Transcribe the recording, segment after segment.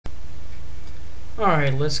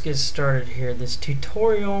Alright, let's get started here. This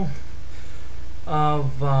tutorial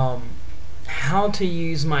of how to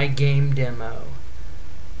use my game demo.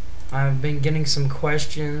 I've been getting some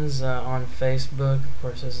questions on Facebook. Of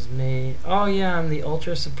course, this is me. Oh yeah, I'm the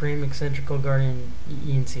Ultra Supreme Eccentrical Guardian.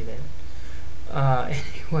 You can see that.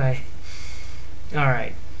 Anyway,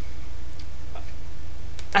 alright.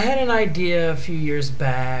 I had an idea a few years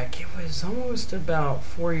back. It was almost about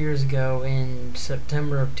 4 years ago in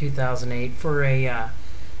September of 2008 for a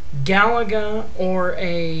Galaga or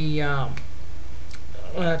a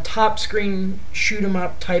top screen shoot 'em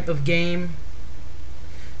up type of game.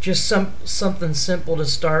 Just something simple to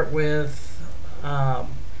start with. To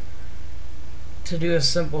do a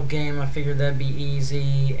simple game, I figured that'd be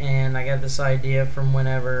easy, and I got this idea from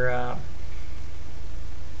whenever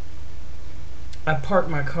I parked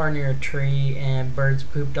my car near a tree and birds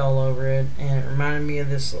pooped all over it, and it reminded me of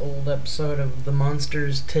this old episode of The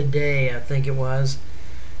Munsters Today, I think it was,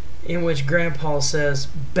 in which Grandpa says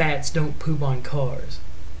bats don't poop on cars.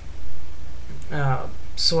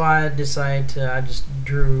 So I decided I just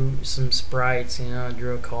drew some sprites, I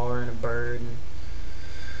drew a car and a bird,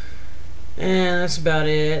 and that's about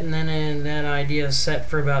it. And then that idea set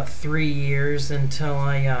for about 3 years until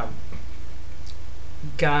I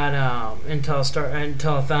until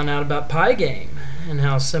I found out about Pygame and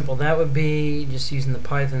how simple that would be, just using the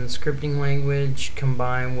Python scripting language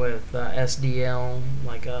combined with SDL,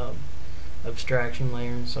 like a abstraction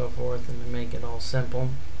layer and so forth, and to make it all simple.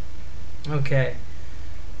 Okay,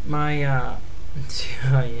 my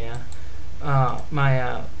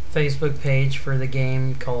my Facebook page for the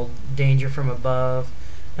game called Danger from Above.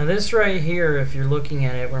 Now this right here, if you're looking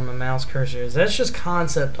at it where my mouse cursor is, that's just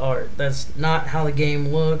concept art. That's not how the game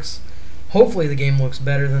looks. Hopefully the game looks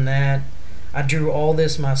better than that. I drew all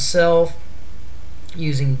this myself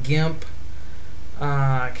using GIMP.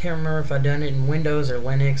 I can't remember if I've done it in Windows or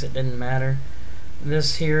Linux. It didn't matter.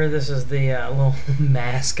 This is the little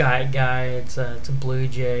mascot guy. It's a blue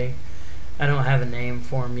jay. I don't have a name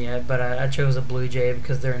for him yet, but I chose a blue jay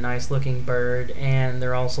because they're a nice looking bird, and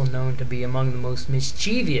they're also known to be among the most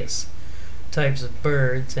mischievous types of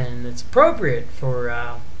birds, and it's appropriate for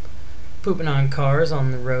pooping on cars on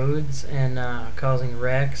the roads and causing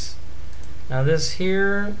wrecks. Now this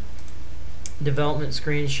here development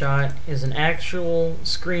screenshot is an actual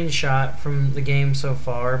screenshot from the game so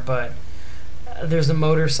far, but there's a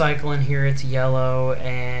motorcycle in here. It's yellow,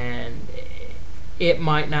 and it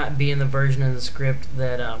might not be in the version of the script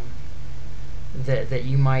that that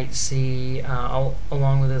you might see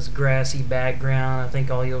along with this grassy background. I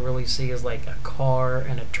think all you'll really see is like a car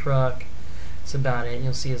and a truck. That's about it. And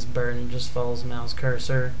you'll see this bird, and it just follows the mouse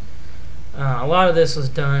cursor. A lot of this was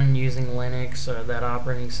done using Linux or that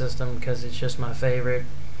operating system because it's just my favorite.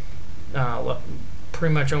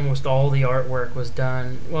 Pretty much almost all the artwork was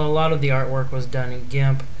done. Well, a lot of the artwork was done in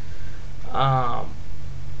GIMP.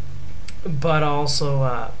 But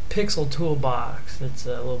also Pixel Toolbox. It's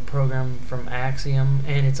a little program from Axiom,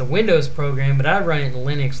 and it's a Windows program, but I run it in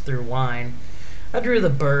Linux through Wine. I drew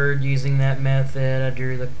the bird using that method. I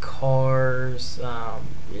drew the cars.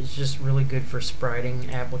 It's just really good for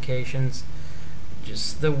spriting applications.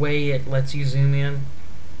 Just the way it lets you zoom in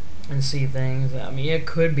and see things. I mean, it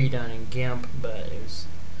could be done in GIMP, but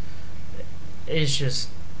it's just,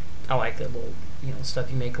 I like that little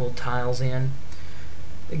stuff you make little tiles in.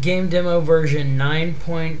 Game demo version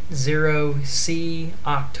 9.0C,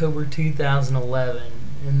 October 2011,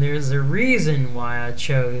 and there's a reason why I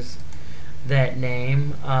chose that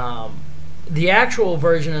name. The actual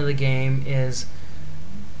version of the game is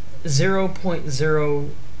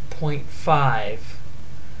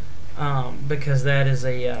 0.0.5, because that is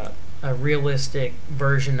a realistic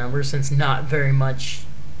version number, since not very much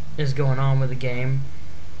is going on with the game.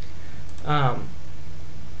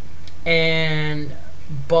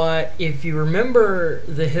 But if you remember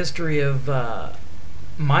the history of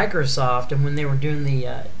Microsoft and when they were doing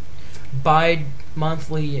the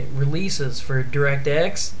bi-monthly releases for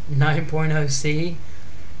DirectX 9.0C,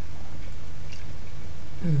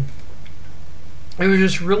 it was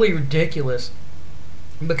just really ridiculous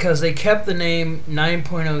because they kept the name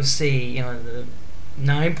 9.0C, the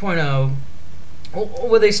 9.0.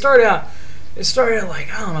 Well, they started out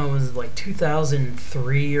like, I don't know, it was like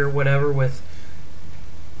 2003 or whatever with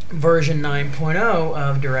version 9.0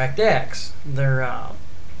 of DirectX, their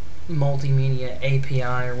multimedia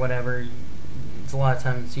API or whatever. It's a lot of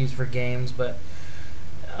times it's used for games, but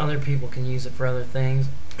other people can use it for other things.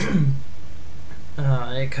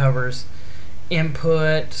 It covers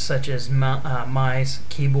input such as mice,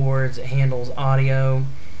 keyboards. It handles audio,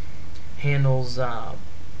 handles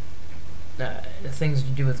things to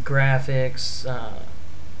do with graphics,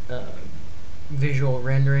 visual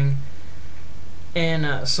rendering.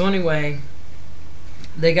 And so anyway,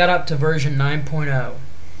 they got up to version 9.0.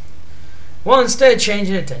 Well, instead of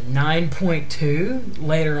changing it to 9.2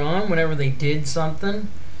 later on, whenever they did something,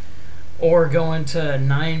 or going to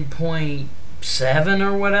 9.7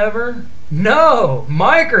 or whatever, no!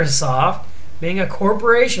 Microsoft, being a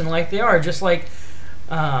corporation like they are, just like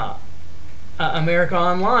America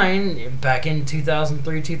Online back in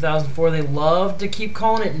 2003, 2004, they loved to keep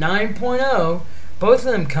calling it 9.0. Both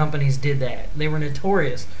of them companies did that. They were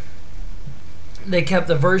notorious. They kept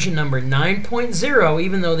the version number 9.0,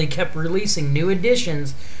 even though they kept releasing new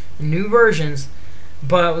editions, new versions.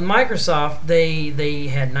 But with Microsoft, they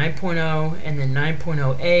had 9.0 and then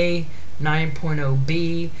 9.0A,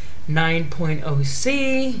 9.0B,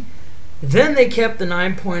 9.0C. Then they kept the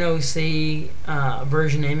 9.0C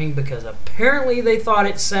version naming because apparently they thought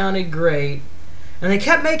it sounded great. And they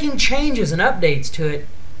kept making changes and updates to it,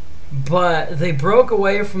 but they broke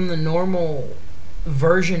away from the normal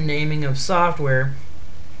version naming of software,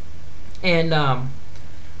 and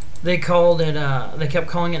they called it they kept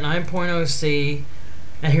calling it 9.0C.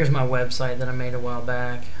 And here's my website that I made a while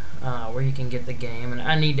back, where you can get the game, and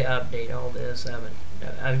I need to update all this.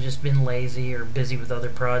 I've just been lazy or busy with other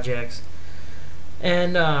projects.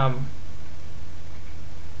 And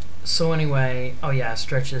so anyway, oh yeah, I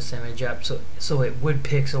stretched this image up so it would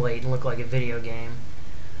pixelate and look like a video game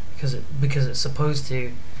because it's supposed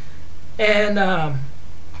to. And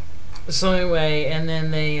so anyway, and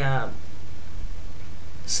then they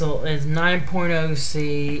so it's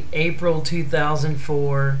 9.0C April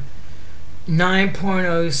 2004,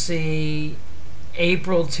 9.0C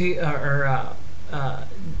April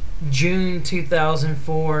June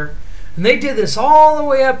 2004, and they did this all the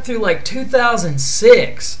way up through like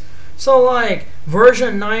 2006. So like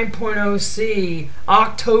version 9.0C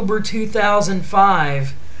October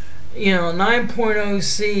 2005.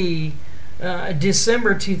 9.0C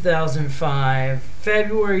December 2005,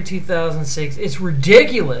 February 2006. It's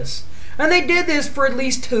ridiculous. And they did this for at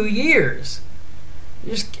least 2 years.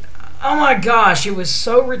 Oh my gosh, it was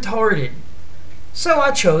so retarded. So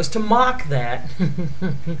I chose to mock that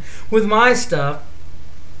with my stuff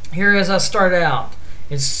here as I start out.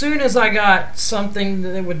 As soon as I got something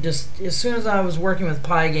that would as soon as I was working with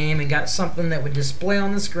Pygame and got something that would display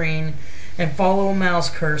on the screen and follow a mouse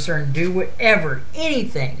cursor and do whatever,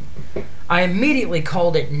 anything, I immediately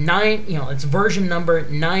called it its version number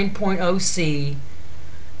 9.0C,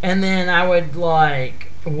 and then I would,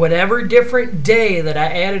 like, whatever different day that I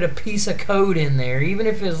added a piece of code in there, even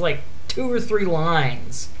if it was like 2 or 3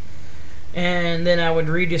 lines, and then I would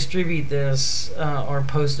redistribute this or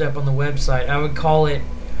post it up on the website. I would call it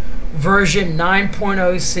version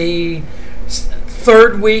 9.0C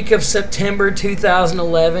 3rd week of September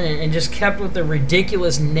 2011, and just kept with the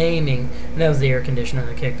ridiculous naming. And that was the air conditioner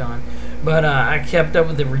that kicked on. But I kept up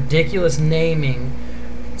with the ridiculous naming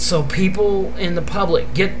so people in the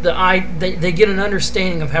public get they get an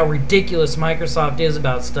understanding of how ridiculous Microsoft is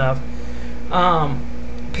about stuff.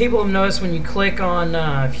 People have noticed when you click on,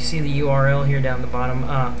 if you see the URL here down the bottom,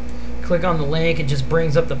 click on the link, it just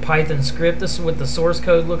brings up the Python script. This is what the source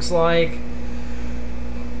code looks like.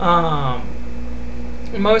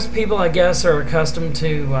 Most people, I guess, are accustomed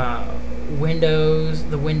to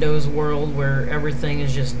the Windows world where everything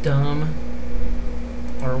is just dumb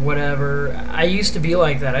or whatever. I used to be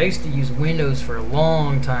like that. I used to use Windows for a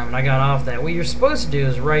long time, and I got off that. What you're supposed to do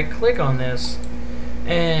is right-click on this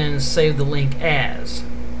and save the link as.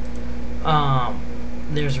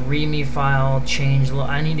 There's README file, change log.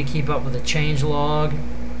 I need to keep up with the change log.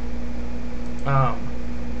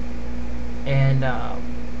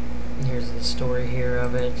 Here's the story here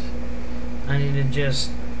of it. I need to just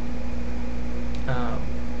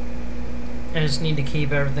need to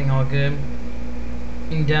keep everything all good.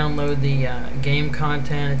 You can download the game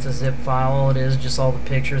content. It's a zip file. All it is just all the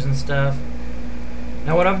pictures and stuff.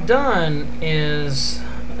 Now what I've done is,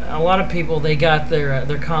 a lot of people, they got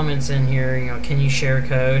their comments in here, can you share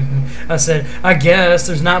code? I said, I guess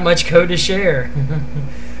there's not much code to share.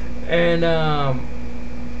 And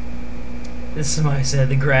this is somebody said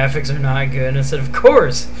the graphics are not good, and I said, of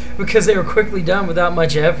course, because they were quickly done without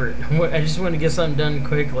much effort. I just wanted to get something done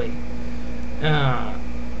quickly.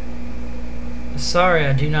 Sorry,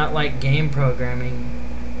 I do not like game programming.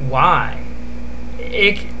 Why?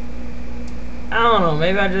 I don't know,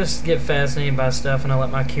 maybe I just get fascinated by stuff and I let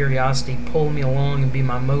my curiosity pull me along and be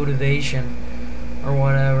my motivation or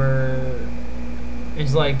whatever.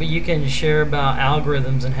 It's like, but you can share about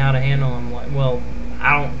algorithms and how to handle them. Like, well,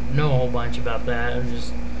 I don't know a whole bunch about that. I'm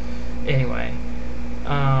just, anyway.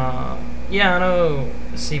 Yeah, I know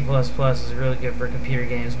C++ is really good for computer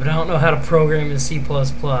games, but I don't know how to program in C++.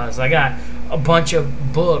 I got a bunch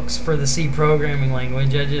of books for the C programming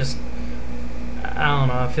language. I don't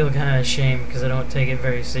know, I feel kind of ashamed because I don't take it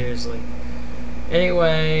very seriously.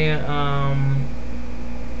 Anyway,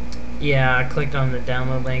 yeah, I clicked on the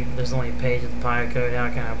download link. There's only a page of the Pygame. How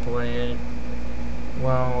can I play it?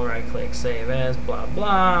 Well, right click, save as, blah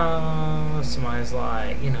blah. Somebody's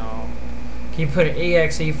like, you know, can you put an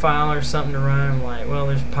exe file or something to run? I'm like, well,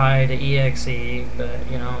 there's Py to exe,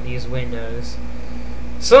 but you know, I don't use Windows.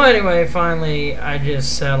 So anyway, finally, I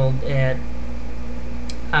just settled it.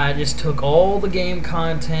 I just took all the game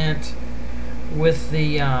content with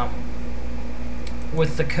the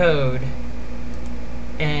code,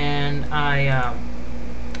 and I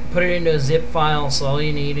put it into a zip file. So all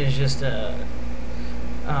you need is just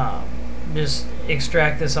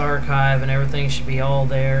extract this archive, and everything should be all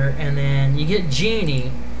there. And then you get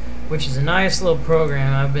Genie, which is a nice little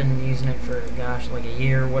program. I've been using it for, gosh, like a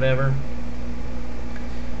year or whatever.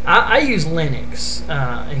 I use Linux,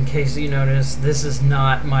 in case you notice. This is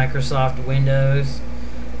not Microsoft Windows.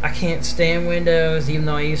 I can't stand Windows, even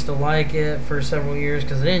though I used to like it for several years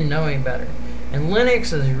because I didn't know any better. And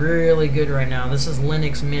Linux is really good right now. This is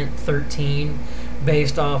Linux Mint 13,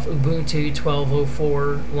 based off Ubuntu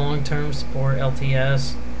 12.04 long-term support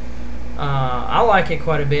LTS. I like it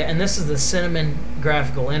quite a bit, and this is the Cinnamon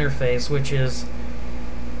graphical interface, which is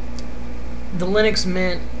the Linux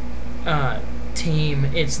Mint team.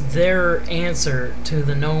 It's their answer to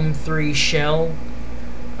the GNOME 3 shell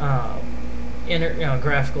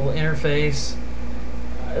graphical interface.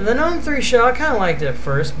 The GNOME 3 shell, I kind of liked it at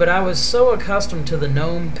first, but I was so accustomed to the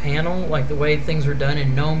GNOME panel, like the way things were done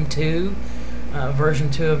in GNOME 2, version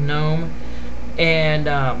 2 of GNOME, and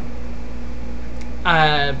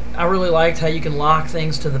I really liked how you can lock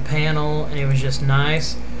things to the panel, and it was just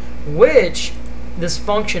nice. Which, this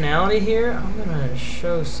functionality here, I'm going to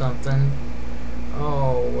show something.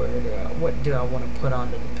 Oh, what do I want to put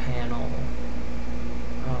onto the panel?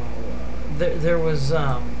 Oh, there was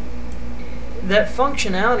that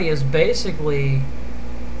functionality is basically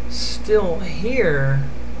still here.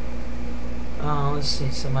 Let's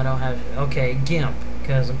see, some I don't have. Okay, GIMP,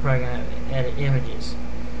 because I'm probably gonna edit images.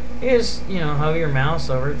 You just, you know, hover your mouse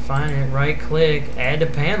over it, find it, right click, add to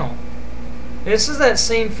panel. This is that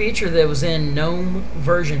same feature that was in GNOME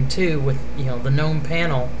version 2 with, you know, the GNOME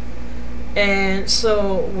panel. And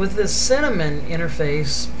so with this Cinnamon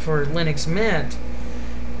interface for Linux Mint,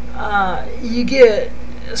 you get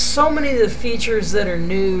so many of the features that are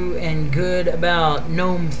new and good about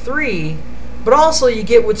GNOME 3, but also you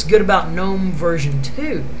get what's good about GNOME version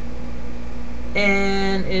 2.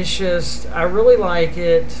 And it's just, I really like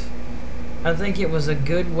it. I think it was a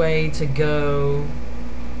good way to go.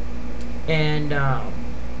 And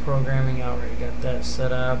programming, I already got that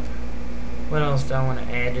set up. What else do I want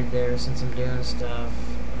to add in there since I'm doing stuff?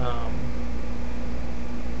 I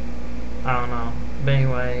don't know. But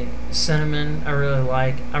anyway, Cinnamon, I really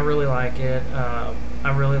like it. I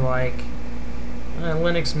really like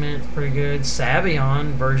Linux Mint, pretty good.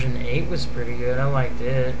 Sabian version 8 was pretty good. I liked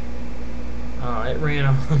it. It ran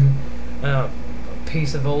on a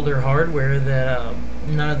piece of older hardware that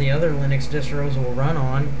none of the other Linux distros will run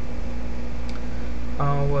on.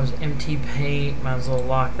 Was MT Paint. Might as well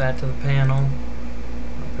lock that to the panel.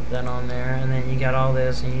 I'll put that on there, and then you got all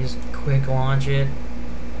this, and you just quick launch it,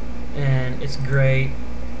 and it's great.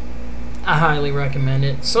 I highly recommend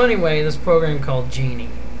it. So anyway, this program called Genie,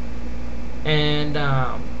 and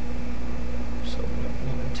so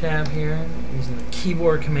another tab here, using the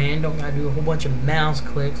keyboard command. Don't gotta do a whole bunch of mouse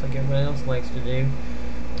clicks like everybody else likes to do.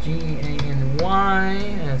 Gany,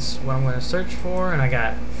 that's what I'm going to search for, and I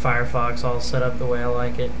got Firefox all set up the way I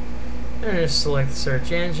like it. And I just select the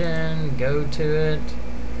search engine, go to it.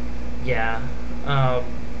 Yeah.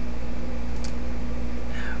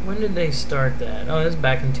 When did they start that? Oh, this is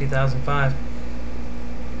back in 2005.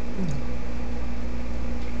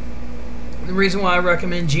 The reason why I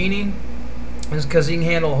recommend Genie is because you can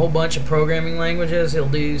handle a whole bunch of programming languages. He'll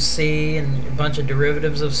do C and a bunch of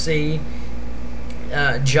derivatives of C.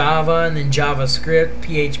 Java, and then JavaScript,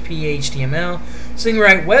 PHP, HTML. So you can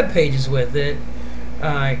write web pages with it.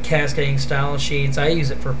 Cascading style sheets. I use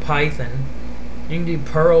it for Python. You can do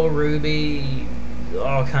Perl, Ruby,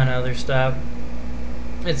 all kind of other stuff.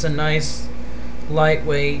 It's a nice,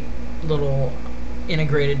 lightweight, little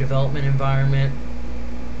integrated development environment.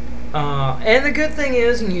 And the good thing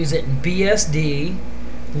is you can use it in BSD,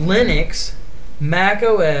 Linux, Mac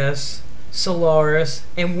OS, Solaris,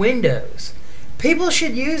 and Windows. People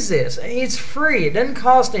should use this. It's free. It doesn't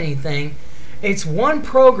cost anything. It's one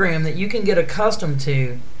program that you can get accustomed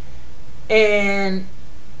to, and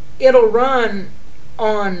it'll run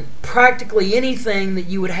on practically anything that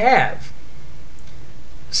you would have.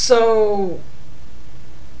 So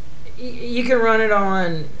you can run it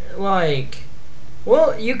on, like,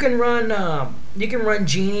 well, you can run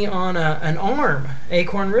Genie on an ARM,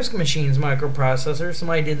 Acorn Risk Machines microprocessor.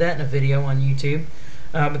 Somebody did that in a video on YouTube,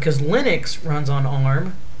 because Linux runs on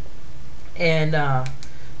ARM, and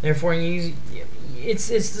therefore it's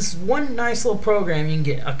this one nice little program you can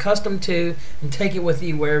get accustomed to and take it with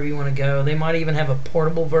you wherever you want to go. They might even have a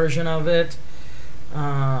portable version of it.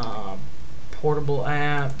 Portable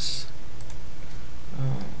apps.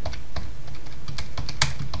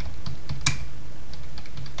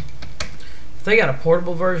 If they got a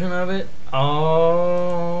portable version of it,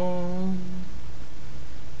 oh,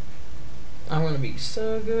 I'm going to be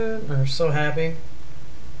so good, or so happy.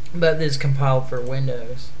 But this is compiled for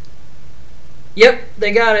Windows. Yep,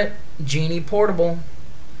 they got it. Genie Portable.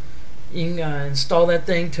 You can install that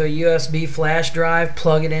thing to a USB flash drive,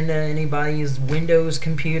 plug it into anybody's Windows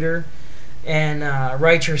computer, and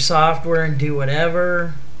write your software and do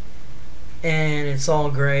whatever. And it's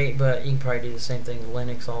all great, but you can probably do the same thing with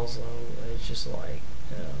Linux also. It's just like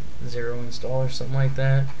zero install or something like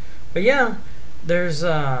that. But yeah, there's you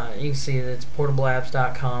can see that it's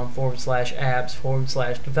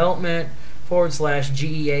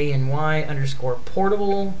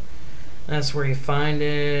portableapps.com/apps/development/GEANY_portable. That's where you find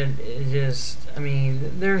it. It just, I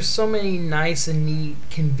mean, there's so many nice and neat,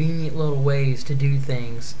 convenient little ways to do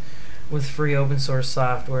things with free open source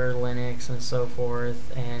software, Linux, and so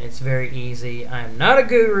forth, and it's very easy. I am not a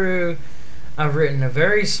guru. I've written a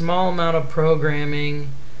very small amount of programming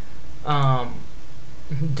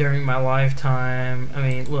during my lifetime. I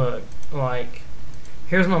mean, look, like,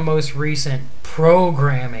 here's my most recent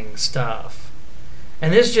programming stuff.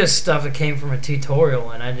 And this is just stuff that came from a tutorial,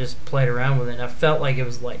 and I just played around with it, and I felt like it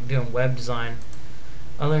was like doing web design.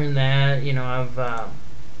 Other than that, you know, where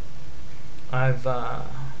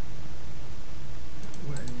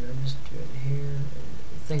did I just do it here?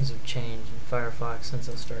 Things have changed in Firefox since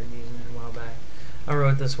I started using it a while back. I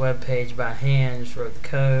wrote this web page by hand, just wrote the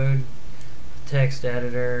code, text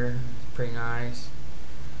editor, pretty nice.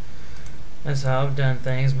 That's how I've done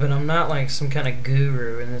things, but I'm not like some kind of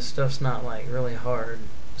guru, and this stuff's not like really hard.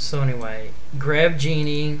 So anyway, grab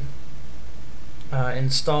Genie,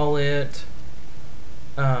 install it.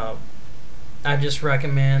 I just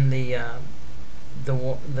recommend the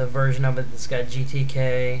version of it that's got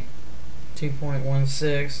GTK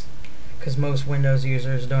 2.16, because most Windows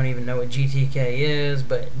users don't even know what GTK is,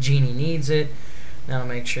 but Genie needs it. That'll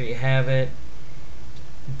make sure you have it.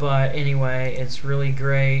 But anyway, it's really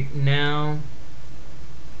great. Now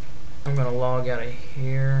I'm gonna log out of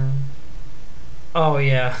here. Oh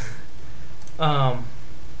yeah.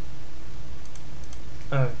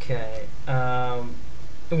 Okay.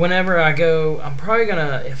 Whenever I go, I'm probably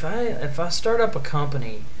gonna, if I start up a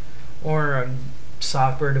company or a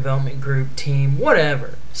software development group, team,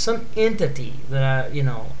 whatever, some entity that I, you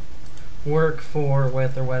know, work for,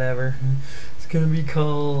 with, or whatever, it's gonna be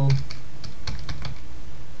called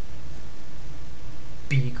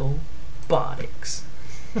Beaklebotix.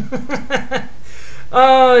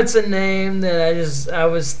 Oh, it's a name that I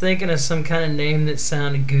was thinking of some kind of name that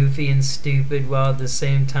sounded goofy and stupid while at the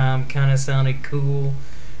same time kind of sounded cool,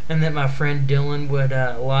 and that my friend Dylan would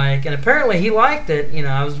like. And apparently he liked it. You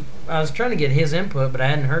know, I was trying to get his input, but I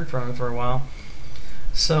hadn't heard from him for a while.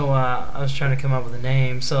 So I was trying to come up with a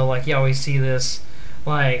name. So like you always see this,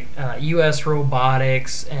 like US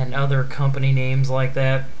Robotics and other company names like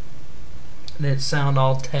that sound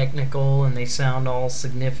all technical and they sound all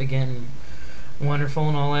significant and wonderful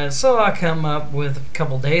and all that. So I come up with, a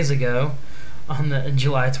couple days ago, on the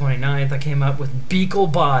July 29th, I came up with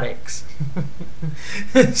Beaklebotix.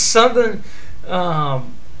 Something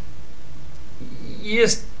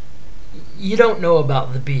you don't know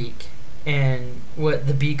about the beak and what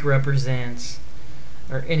the beak represents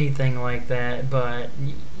or anything like that, but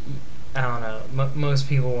I don't know, most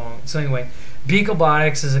people won't. So anyway,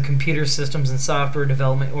 Beaklebotix is a computer systems and software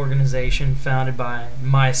development organization founded by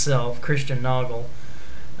myself, Christian Noggle,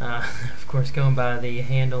 of course going by the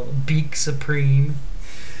handle Beak Supreme,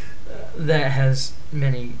 that has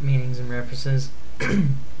many meanings and references,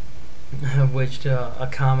 of which a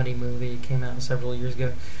comedy movie came out several years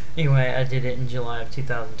ago. Anyway, I did it in July of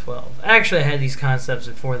 2012. Actually, I had these concepts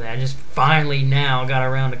before that. I just finally now got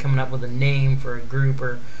around to coming up with a name for a group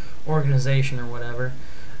or organization or whatever.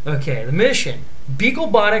 Okay, the mission.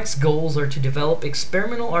 Beaklebotix goals are to develop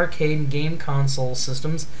experimental arcade and game console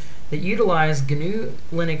systems that utilize GNU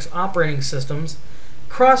Linux operating systems,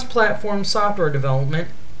 cross-platform software development,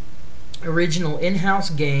 original in-house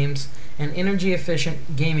games, and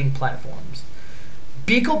energy-efficient gaming platforms.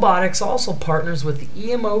 Beaklebotix also partners with the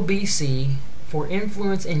EMOBC for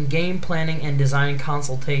influence in game planning and design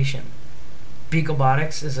consultation.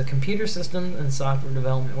 Beaklebotix is a computer system and software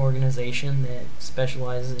development organization that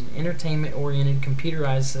specializes in entertainment-oriented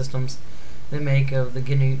computerized systems that make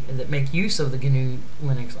use of the GNU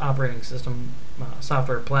Linux operating system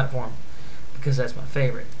software platform, because that's my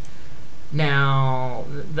favorite. Now,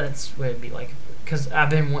 that's what it'd be like, because I've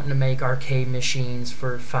been wanting to make arcade machines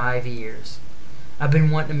for 5 years. I've been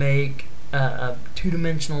wanting to make a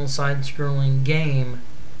two-dimensional side-scrolling game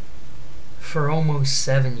for almost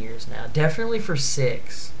 7 years now. Definitely for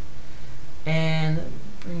 6. And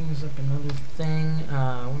that brings up another thing.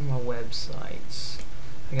 One of my websites.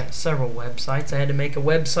 I got several websites. I had to make a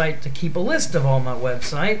website to keep a list of all my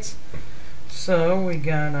websites. So we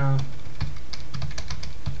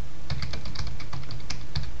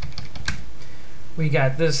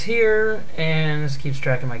got this here, and this keeps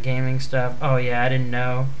track of my gaming stuff. Oh yeah, I didn't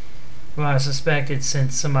know. Well, I suspected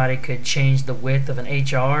since somebody could change the width of an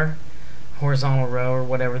HR, horizontal row or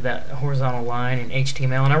whatever, that horizontal line in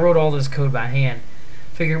HTML, and I wrote all this code by hand.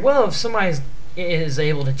 Figured, well, if somebody is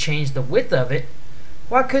able to change the width of it,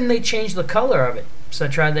 why couldn't they change the color of it? So I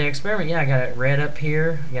tried the experiment. Yeah, I got it red up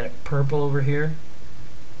here. I got it purple over here.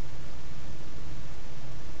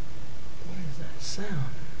 What is that sound?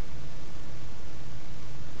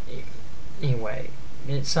 Anyway,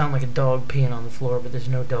 it sounded like a dog peeing on the floor, but there's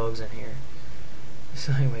no dogs in here.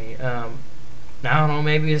 So anyway, I don't know,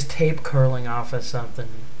 maybe it's tape curling off of something.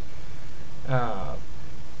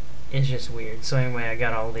 It's just weird. So anyway, I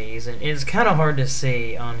got all these, and it's kind of hard to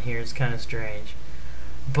see on here. It's kind of strange.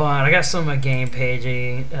 But I got some of my game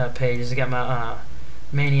pages. I got my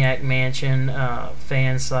Maniac Mansion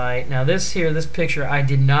fan site. Now this picture, I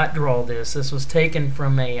did not draw this. This was taken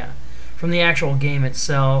from the actual game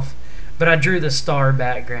itself. But I drew the star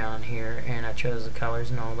background here, and I chose the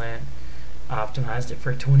colors and all that. Optimized it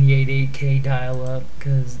for 28.8K dial-up,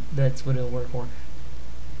 because that's what it'll work for.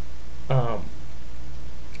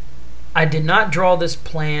 I did not draw this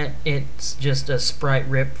plant. It's just a sprite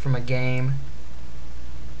ripped from a game.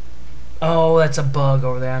 Oh, that's a bug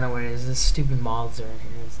over there. I know what it is. This stupid moths are in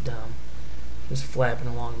here. It's dumb. Just flapping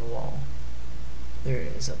along the wall. There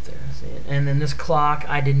it is up there. See it? And then this clock,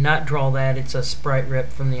 I did not draw that. It's a sprite rip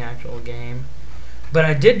from the actual game. But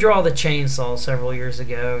I did draw the chainsaw several years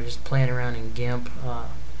ago, just playing around in GIMP,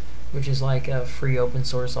 which is like a free open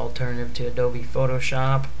source alternative to Adobe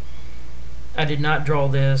Photoshop. I did not draw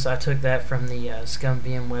this. I took that from the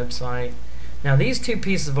ScumVM website. Now these two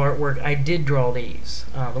pieces of artwork, I did draw these.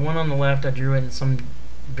 The one on the left, I drew it in some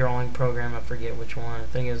drawing program. I forget which one. I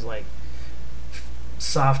think it was like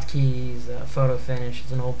Soft Keys, Photo Finish.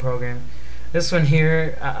 It's an old program. This one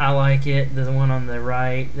here, I like it. The one on the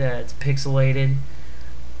right that's pixelated,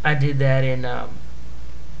 I did that in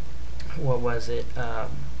what was it?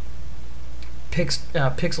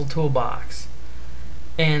 Pixel Toolbox,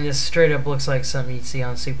 and this straight up looks like something you'd see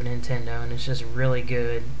on Super Nintendo, and it's just really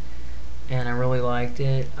good, and I really liked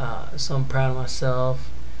it. So I'm proud of myself,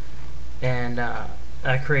 and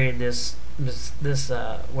I created this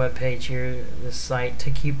web page here, this site, to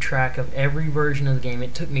keep track of every version of the game.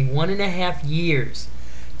 It took me 1.5 years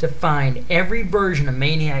to find every version of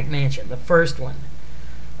Maniac Mansion, the first one,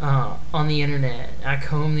 on the internet. I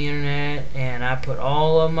combed the internet and I put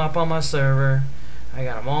all of them up on my server. I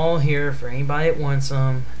got them all here for anybody that wants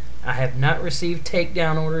them. I have not received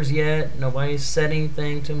takedown orders yet. Nobody's said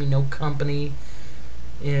anything to me. No company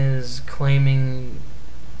is claiming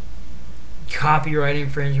copyright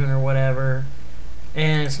infringement or whatever,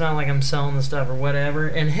 and it's not like I'm selling the stuff or whatever.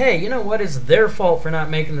 And hey, you know what? It's their fault for not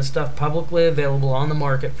making the stuff publicly available on the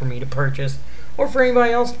market for me to purchase, or for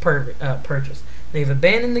anybody else to purchase. They've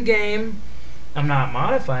abandoned the game. I'm not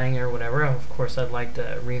modifying it or whatever. Of course, I'd like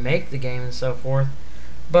to remake the game and so forth,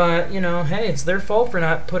 but you know, hey, it's their fault for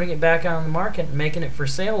not putting it back out on the market and making it for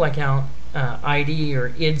sale like how ID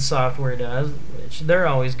or id Software does, which they're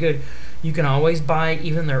always good. You can always buy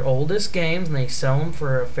even their oldest games, and they sell them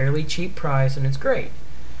for a fairly cheap price, and it's great.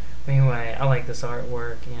 Anyway, I like this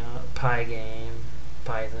artwork. You know, Pygame,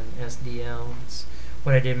 Python, SDL. It's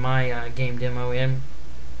what I did my game demo in.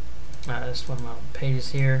 This is one of my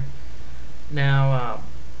pages here. Now,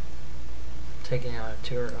 taking out a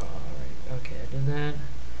tour. Oh, alright, okay, I did that.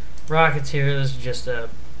 Rocketeer. This is just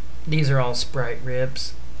these are all sprite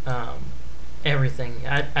rips. Everything.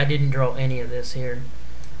 I didn't draw any of this here.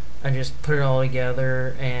 I just put it all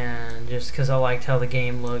together, and just because I liked how the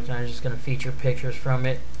game looked, and I was just going to feature pictures from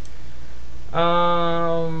it.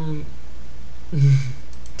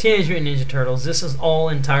 Teenage Mutant Ninja Turtles. This is all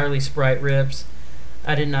entirely sprite rips.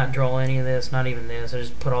 I did not draw any of this, not even this. I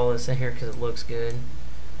just put all this in here because it looks good.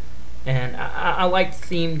 And I like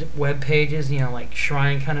themed web pages, you know, like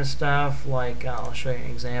shrine kind of stuff. Like, I'll show you an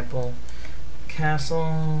example.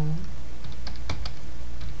 Castle.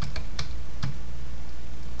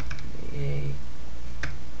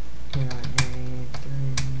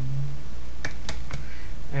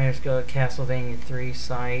 I just go to Castlevania 3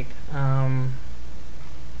 site.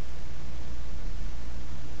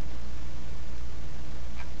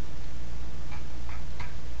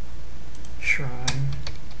 Shrine.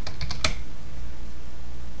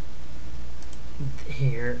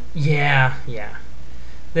 Here. Yeah.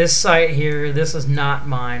 This site here, this is not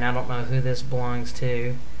mine. I don't know who this belongs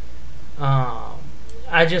to.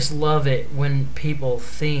 I just love it when people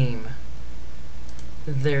theme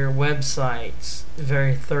their websites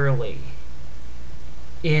very thoroughly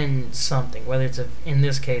in something, whether it's in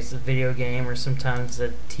this case a video game or sometimes a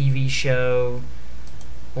TV show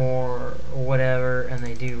or whatever, and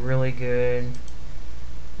they do really good.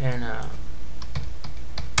 And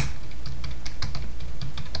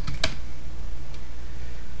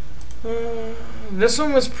this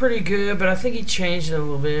one was pretty good, but I think he changed it a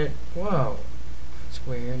little bit. Whoa, that's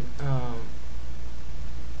weird.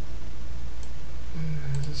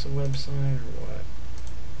 Is this a website or what?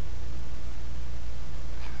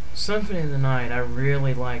 Symphony of the Night. I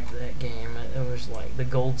really liked that game. It was like the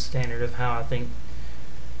gold standard of how I think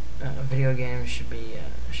video games should be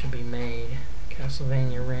made.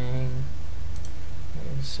 Castlevania Ring.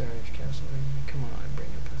 Maybe search Castlevania. Come on, bring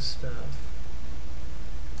up this stuff.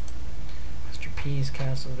 Mr. P's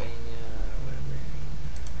Castlevania. Whatever.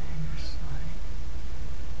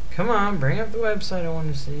 Come on, bring up the website I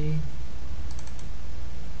want to see.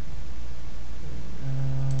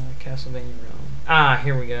 Castlevania Realm.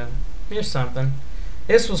 Here we go. Here's something.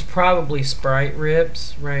 This was probably sprite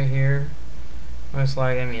rips right here. Most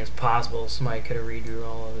likely, I mean, it's possible somebody could have redrew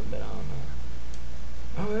all of it, but I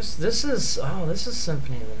don't know. This is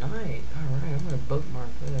Symphony of the Night. All right, I'm gonna bookmark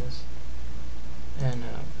this. And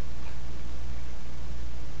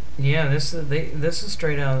yeah, this is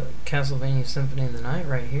straight out Castlevania Symphony of the Night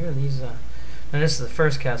right here. These now this is the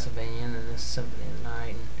first Castlevania, and then this is Symphony of the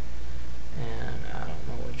Night, and I don't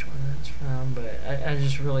know which one that's from, but I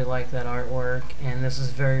just really like that artwork, and this is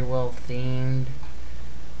very well themed.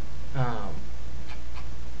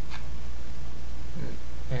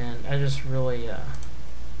 And I just really I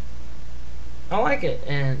like it,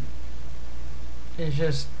 and it's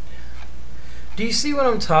just, do you see what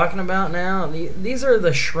I'm talking about now? These are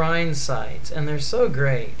the shrine sites, and they're so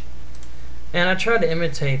great, and I tried to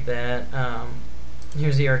imitate that.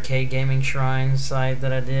 Here's the arcade gaming shrine site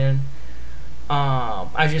that I did.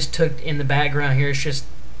 I just took, in the background here, it's just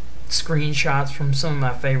screenshots from some of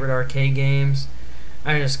my favorite arcade games.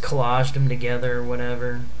 I just collaged them together or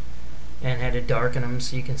whatever, and had to darken them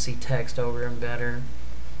so you can see text over them better.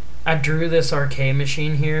 I drew this arcade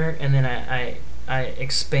machine here, and then I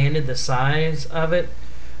expanded the size of it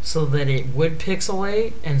so that it would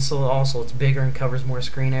pixelate, and so also it's bigger and covers more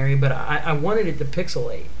screen area, but I wanted it to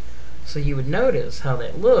pixelate so you would notice how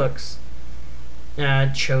that looks. And I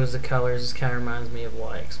chose the colors. This kind of reminds me of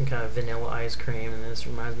like some kind of vanilla ice cream, and this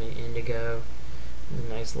reminds me of indigo.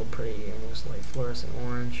 Nice little pretty, almost like fluorescent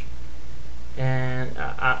orange. And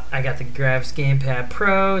I got the Graphics Gamepad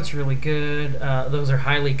Pro. It's really good. Those are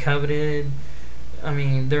highly coveted. I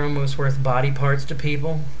mean, they're almost worth body parts to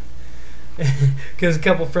people. Because a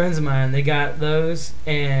couple friends of mine, they got those,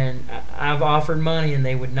 and I've offered money, and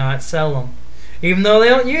they would not sell them. Even though they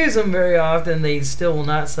don't use them very often, they still will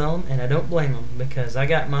not sell them, and I don't blame them, because I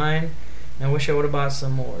got mine, and I wish I would have bought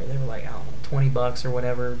some more. They were like, I don't know, 20 bucks or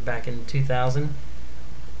whatever back in 2000.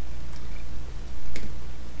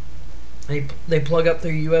 They plug up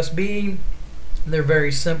through USB. They're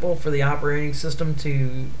very simple for the operating system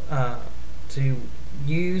to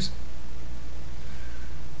use.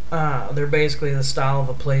 They're basically the style of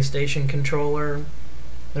a PlayStation controller.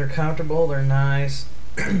 They're comfortable. They're nice.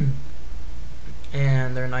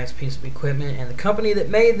 And they're a nice piece of equipment. And the company that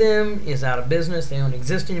made them is out of business. They don't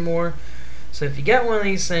exist anymore. So if you get one of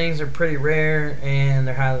these things, they're pretty rare and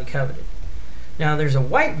they're highly coveted. Now there's a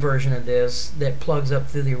white version of this that plugs up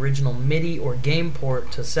through the original MIDI or game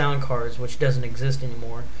port to sound cards, which doesn't exist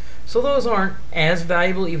anymore. So those aren't as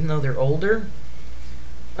valuable, even though they're older.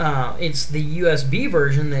 It's the USB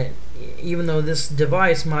version that, even though this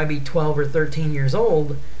device might be 12 or 13 years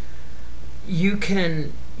old, you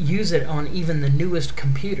can use it on even the newest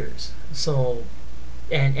computers. So,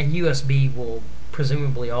 and USB will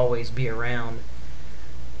presumably always be around.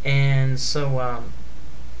 And so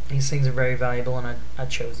these things are very valuable, and I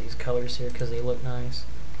chose these colors here because they look nice.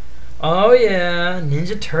 Oh yeah,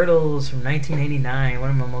 Ninja Turtles from 1989. One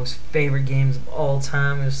of my most favorite games of all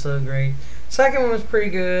time. It was so great. Second one was pretty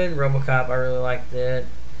good. RoboCop, I really liked it.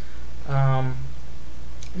 Um,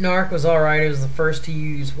 Narc was alright. It was the first to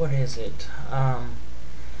use, what is it?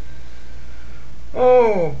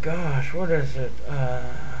 Oh gosh, what is it? I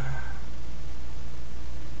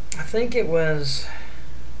think it was.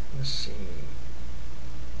 Let's see.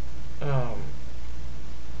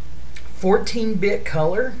 14-bit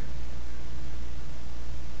color.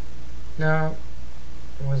 No,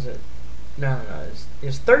 was it? No,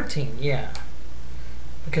 it's 13. Yeah,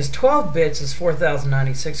 because 12 bits is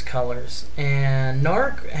 4096 colors, and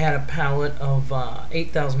Narc had a palette of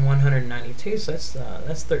 8192. So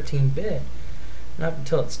that's 13-bit. And up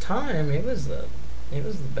until its time, it was the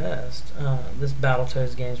best. This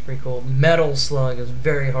Battletoads game is pretty cool. Metal Slug is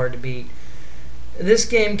very hard to beat. This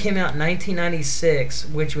game came out in 1996,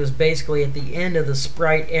 which was basically at the end of the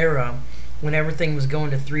Sprite era, when everything was going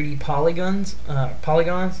to 3D polygons,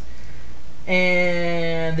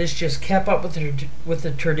 and this just kept up with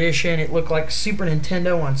the tradition. It looked like Super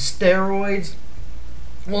Nintendo on steroids.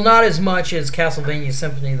 Well, not as much as Castlevania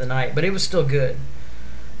Symphony of the Night, but it was still good.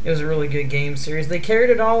 It was a really good game series. They carried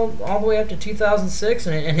it all the way up to 2006,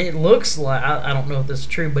 and it looks like, I don't know if this is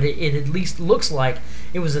true, but it at least looks like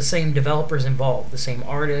it was the same developers involved, the same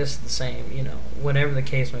artists, the same, whatever the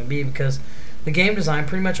case may be, because the game design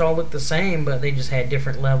pretty much all looked the same, but they just had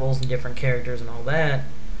different levels and different characters and all that.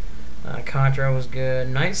 Contra was good.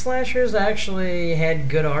 Night Slashers actually had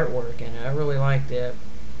good artwork in it. I really liked it.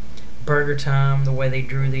 Burger Time, the way they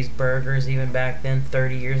drew these burgers even back then,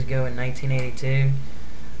 30 years ago in 1982.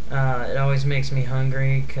 It always makes me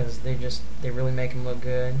hungry because they really make them look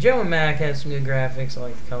good. Joe and Mac had some good graphics. I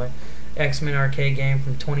like the color. X-Men arcade game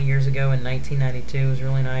from 20 years ago in 1992 was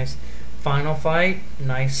really nice. Final Fight,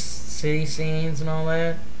 nice city scenes and all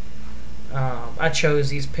that. I chose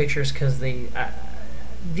these pictures because I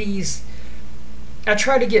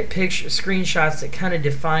try to get screenshots that kind of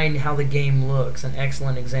define how the game looks, and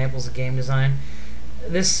excellent examples of game design.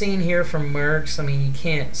 This scene here from Mercs, I mean, you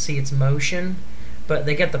can't see its motion, but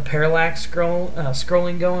they got the parallax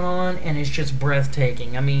scrolling going on, and it's just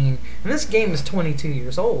breathtaking. I mean, and this game is 22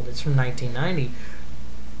 years old. It's from 1990.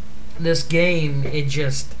 This game,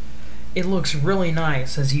 it looks really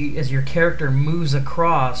nice as your character moves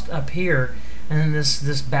across up here, and then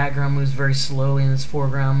this background moves very slowly, and this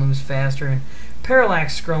foreground moves faster. And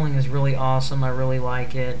parallax scrolling is really awesome. I really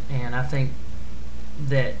like it, and I think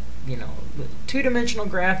that two-dimensional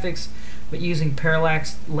graphics, but using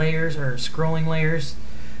parallax layers or scrolling layers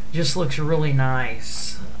just looks really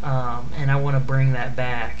nice, and I want to bring that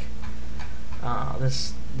back.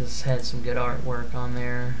 This had some good artwork on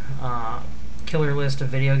there. Killer list of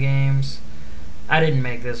video games. I didn't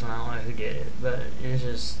make this one. I don't know who did it, but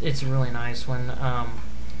it's a really nice one.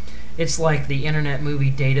 It's like the Internet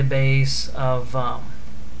Movie Database of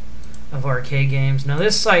arcade games. Now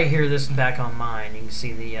this site here, this is back on mine. You can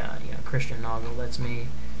see the Christian Noggle. That's me.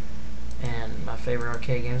 And my favorite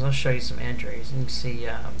arcade games. I'll show you some entries. You can see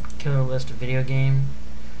killer list of video game.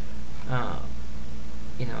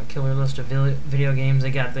 Killer list of video games.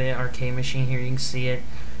 They got the arcade machine here. You can see it.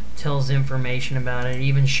 Tells information about it. It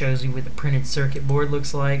even shows you what the printed circuit board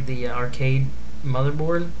looks like. The arcade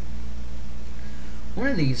motherboard. One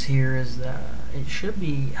of these here is it should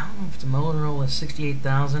be, I don't know if it's a Motorola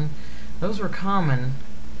 68,000. Those were common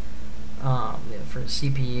for the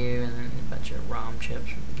CPU, and then a bunch of ROM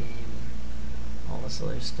chips for the game. All this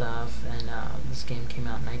other stuff, and this game came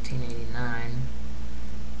out in 1989,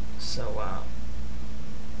 so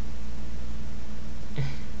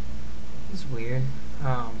it's weird.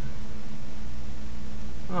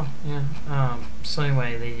 So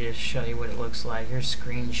anyway, they just show you what it looks like. Here's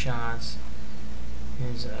screenshots.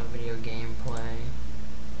 Here's a video gameplay,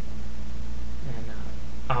 and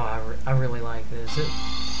I really like this.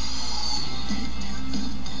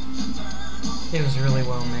 It was really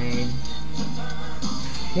well made.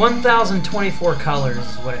 1024 colors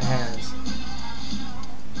is what it has.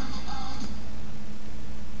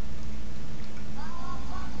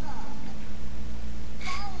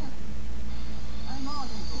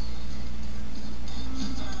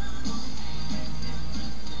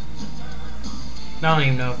 I don't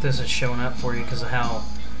even know if this is showing up for you because of how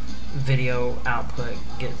video output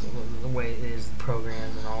gets, the way it is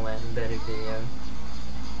programmed and all that embedded video.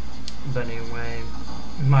 But anyway,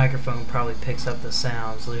 the microphone probably picks up the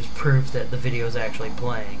sound, so there's proof that the video is actually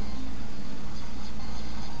playing.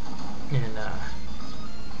 And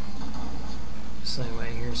so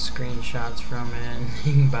anyway, here's screenshots from it. And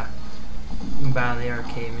you can buy the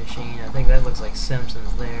arcade machine. I think that looks like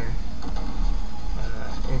Simpsons there.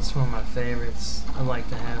 it's one of my favorites. I like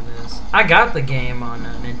to have this. I got the game on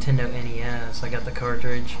Nintendo NES. I got the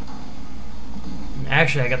cartridge.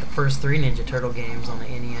 Actually, I got the first 3 Ninja Turtle games on the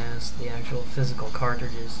NES, the actual physical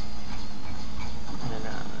cartridges. And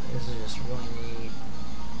this is just really neat.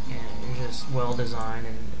 And it's just well designed,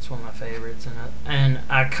 and it's one of my favorites. And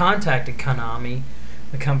I contacted Konami,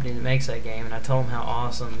 the company that makes that game, and I told them how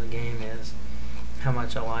awesome the game is, how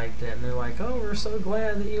much I liked it. And they're like, oh, we're so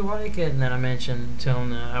glad that you like it. And then I mentioned to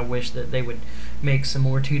them that I wish that they would make some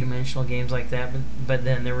more two-dimensional games like that. But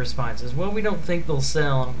then their response is, well, we don't think they'll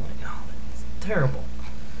sell. And I'm like, oh, that's terrible.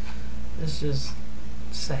 It's just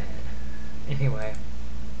sad. Anyway,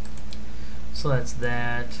 so that's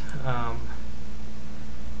that.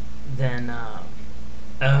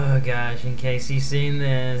 Oh gosh, in case you've seen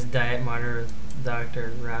this, Diet Martyr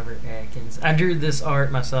Dr. Robert Atkins. I drew this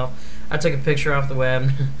art myself. I took a picture off the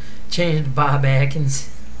web, changed it to Bob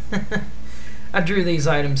Atkins. I drew these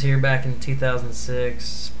items here back in 2006,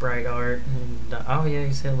 sprite art. And, oh yeah,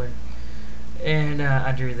 he's Hitler. And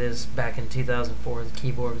I drew this back in 2004, the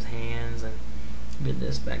keyboard with hands, and did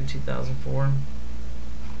this back in 2004.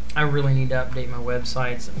 I really need to update my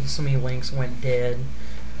websites. So many links went dead.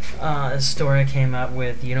 A story I came up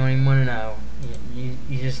with, you don't even want to know. You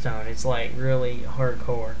just don't. It's like really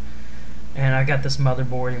hardcore. And I got this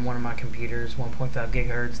motherboard in one of my computers, 1.5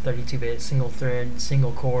 gigahertz, 32-bit, single thread,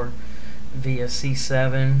 single core, via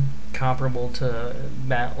C7, comparable to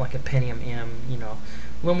about like a Pentium M, you know.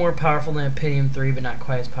 A little more powerful than a Pentium 3, but not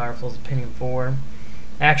quite as powerful as a Pentium 4.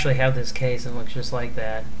 I actually have this case and it looks just like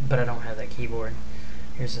that, but I don't have that keyboard.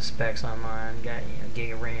 Here's the specs on mine. Got, you know,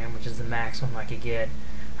 gig of RAM, which is the maximum I could get.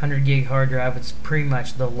 100 gig hard drive, which is pretty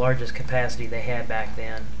much the largest capacity they had back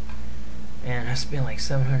then. And I spent like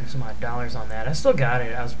 $700 some odd on that. I still got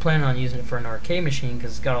it. I was planning on using it for an arcade machine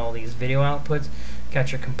because it's got all these video outputs.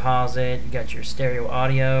 Got your composite, you got your stereo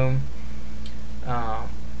audio,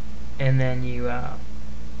 and then you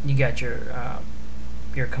got your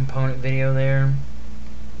component video there,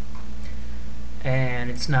 and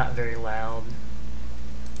it's not very loud.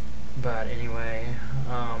 But anyway,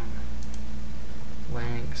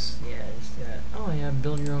 links, yeah, just that. Oh yeah,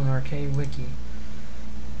 build your own arcade wiki.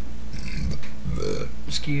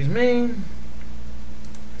 Excuse me.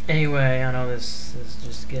 Anyway, I know this is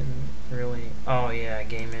just getting really... Oh yeah,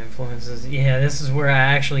 game influences. Yeah, this is where I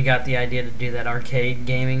actually got the idea to do that arcade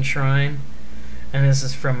gaming shrine. And this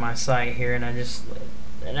is from my site here, and I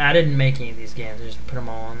didn't make any of these games, I just put them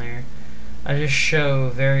all on there. I just show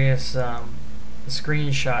various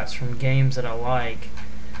screenshots from games that I like,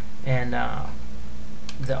 and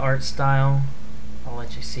the art style. I'll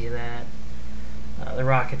let you see that. The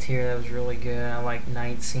Rocketeer, that was really good. I like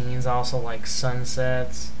night scenes. I also like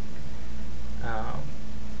sunsets.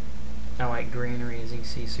 I like greenery, as you can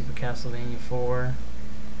see, Super Castlevania 4.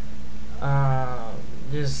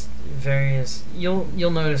 Just various. You'll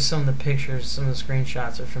notice some of the pictures, some of the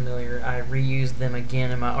screenshots are familiar. I reused them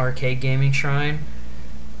again in my arcade gaming shrine.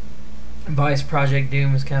 Vice Project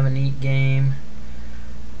Doom is kind of a neat game.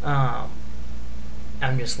 I'm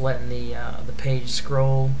just letting the page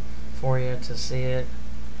scroll for you to see it.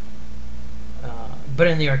 But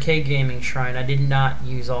in the arcade gaming shrine, I did not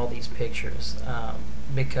use all these pictures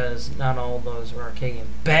because not all of those were arcade games.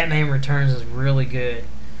 Batman Returns is really good.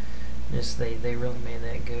 Just they really made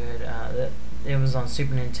that good. It was on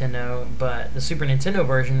Super Nintendo, but the Super Nintendo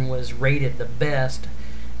version was rated the best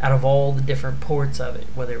out of all the different ports of it,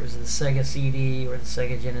 whether it was the Sega CD or the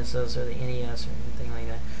Sega Genesis or the NES or anything like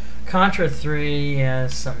that. Contra 3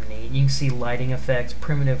 has some neat. You can see lighting effects,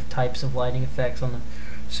 primitive types of lighting effects on the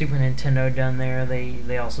Super Nintendo done there.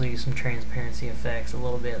 They also use some transparency effects a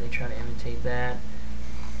little bit. They try to imitate that.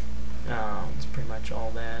 It's pretty much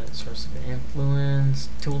all that. Source of influence,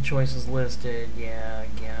 tool choices listed, yeah,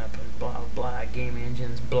 GAP, and blah blah, game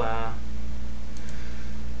engines, blah.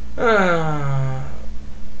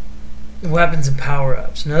 Weapons and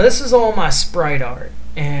power-ups. Now this is all my sprite art.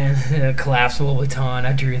 And collapsible baton,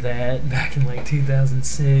 I drew that back in like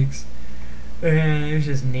 2006. And it was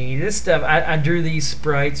just neat. This stuff, I drew these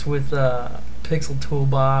sprites with Pixel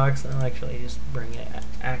Toolbox. I'll actually just bring it.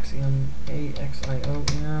 Axiom,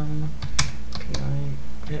 AXIOM,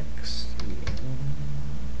 PIXEM.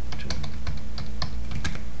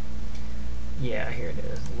 Yeah, here it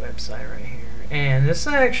is, the website right here. And this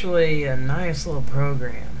is actually a nice little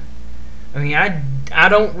program. I mean, I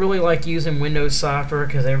don't really like using Windows software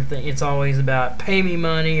because it's always about pay me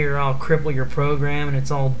money or I'll cripple your program, and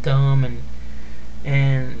it's all dumb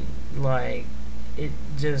and like it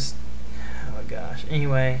just, oh gosh.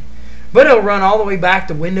 Anyway, but it'll run all the way back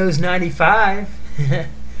to Windows 95.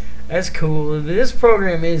 That's cool. This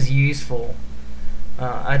program is useful.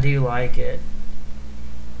 I do like it.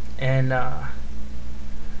 And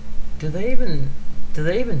do they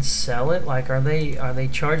even sell it? Like, are they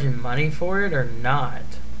charging money for it or not?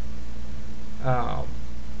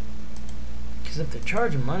 Because if they're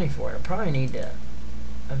charging money for it, I probably need to.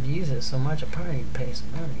 I've used it so much, I probably need to pay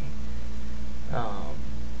some money.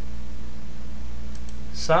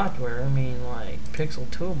 Software, I mean, like Pixel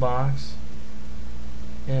Toolbox,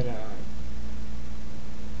 it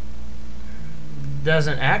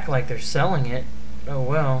doesn't act like they're selling it. Oh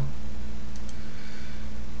well.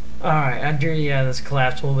 Alright, I drew this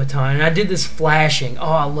collapsible baton, and I did this flashing.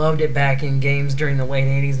 Oh, I loved it back in games during the late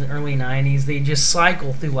 80s and early 90s. They just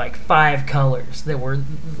cycle through like 5 colors that were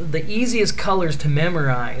the easiest colors to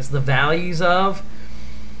memorize the values of.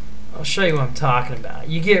 I'll show you what I'm talking about.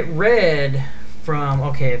 You get red from,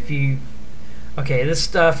 this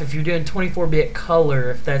stuff, if you're doing 24-bit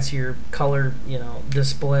color, if that's your color,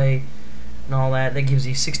 display and all that, that gives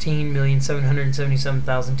you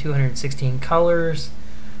 16,777,216 colors.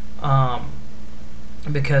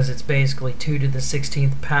 Because it's basically 2 to the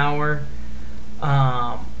 16th power.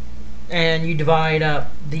 And you divide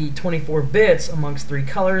up the 24 bits amongst 3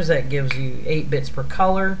 colors. That gives you 8 bits per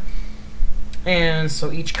color. And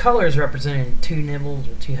so each color is represented in 2 nibbles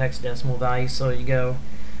or 2 hexadecimal values. So you go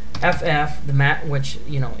FF, which,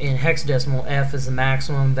 in hexadecimal, F is the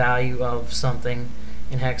maximum value of something.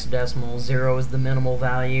 In hexadecimal, 0 is the minimal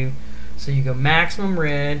value. So you go maximum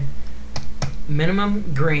red,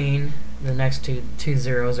 minimum green. The next two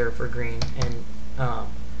zeros are for green,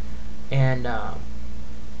 and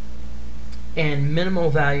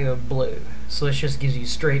minimal value of blue. So this just gives you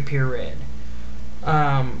straight pure red.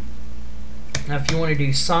 Now, if you want to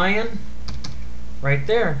do cyan, right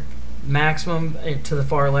there, maximum to the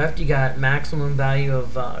far left, you got maximum value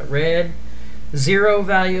of red, 0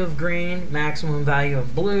 value of green, maximum value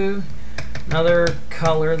of blue. Another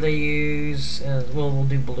color they use, we'll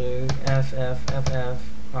do blue, FF.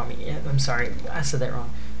 I'm sorry, I said that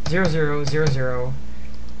wrong. 0000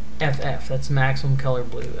 FF. That's maximum color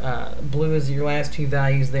blue. Blue is your last 2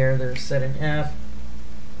 values there. They're set in F.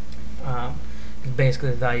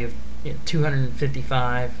 Basically the value of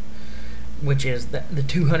 255, which is the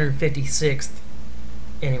 256th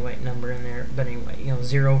number in there. But anyway,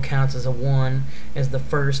 0 counts as a 1 as the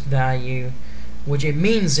first value, which it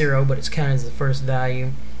means 0, but it's counted as the first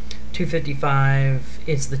value. 255,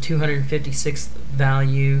 it's the 256th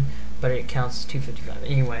value, but it counts as 255.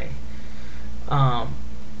 Anyway,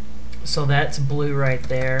 so that's blue right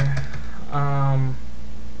there. Well,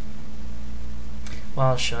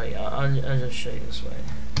 I'll show you. I'll just show you this way.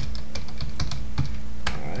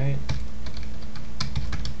 Alright.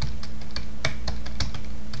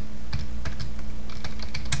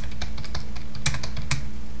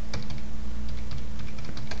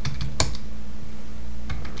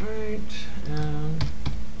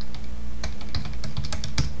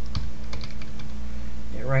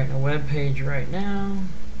 Writing a web page right now.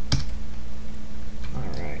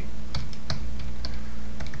 Alright.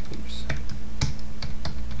 Oops.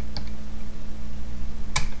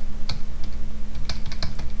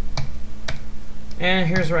 And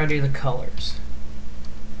here's where I do the colors.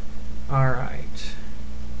 Alright.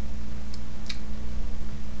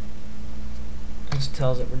 This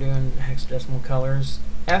tells it we're doing hexadecimal colors.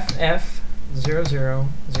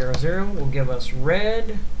 FF0000 will give us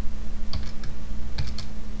red.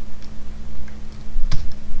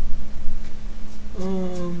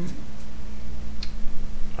 Alright.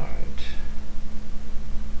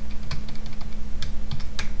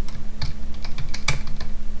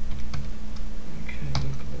 Okay,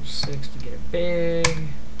 equals 6 to get it big.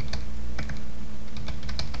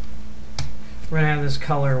 We're gonna have this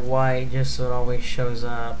color white just so it always shows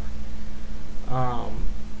up.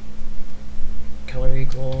 Color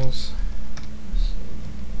equals.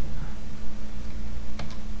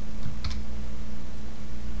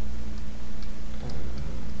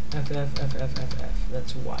 FF,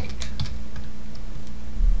 that's white.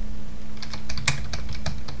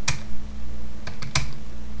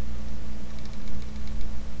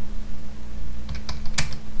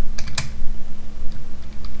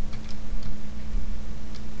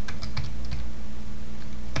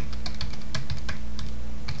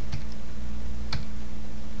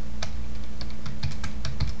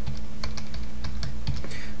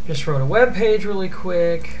 Just wrote a web page really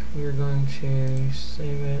quick. We're going to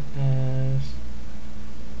save it as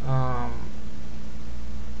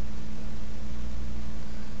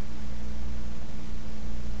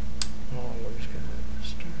we're just gonna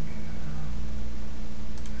start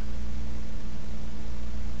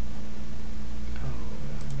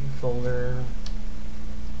new folder.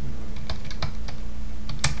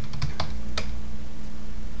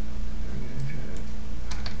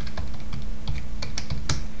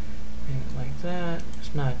 that.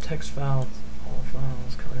 It's not a text file. It's all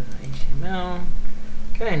files colored in HTML.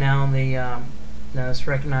 Okay, now now let's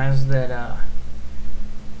recognize that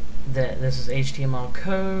that this is HTML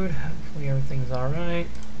code. Hopefully everything's all right.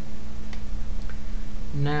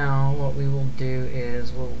 Now what we will do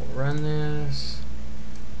is we'll run this.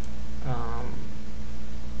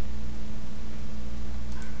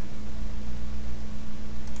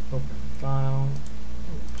 Open file.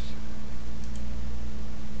 Oops.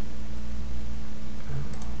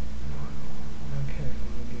 Okay,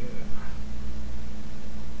 we'll do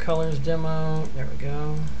colors demo. There we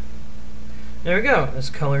go. There we go. This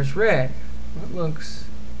color's red. It looks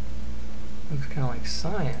kind of like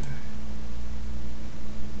cyan.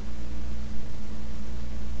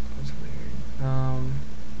 That's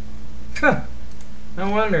weird. No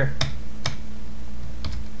wonder.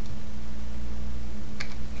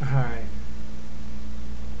 Alright.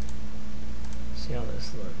 See how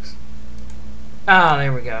this looks. Ah,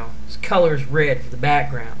 there we go. This color's red for the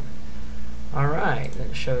background. Alright, then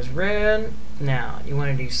it shows red. Now, you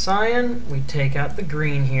want to do cyan. We take out the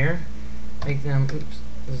green here. Make them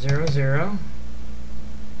 0, 0.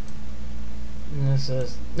 And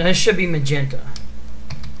this should be magenta.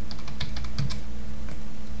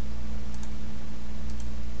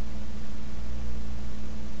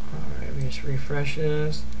 Alright, we just refresh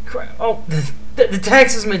this. Oh, the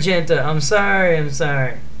text is magenta. I'm sorry.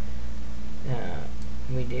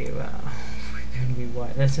 We do be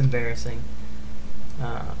white. That's embarrassing.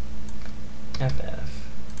 FF.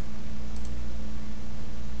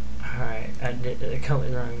 Alright, I did the color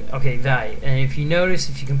wrong. Okay, value. And if you notice,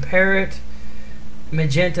 if you compare it,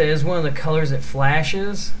 magenta is one of the colors that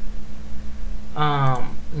flashes.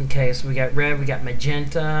 Okay, so we got red, we got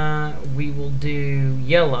magenta. We will do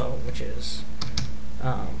yellow, which is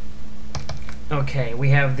okay, we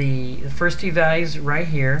have the first two values right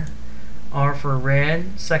here are for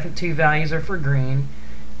red, second two values are for green,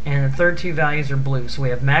 and the third two values are blue. So we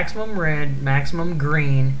have maximum red, maximum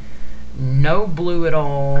green, no blue at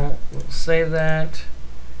all. We'll save that,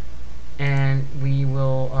 and we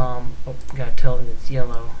will oh, gotta tell it it's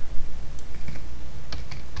yellow.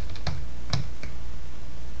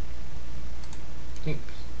 Oops.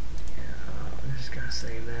 Yeah, I'm just gonna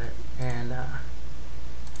save that. And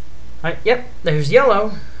yep, there's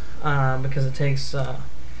yellow because it takes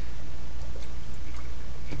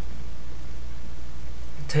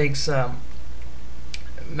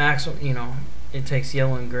maximum, you know, it takes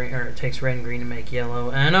yellow and green, or it takes red and green to make yellow.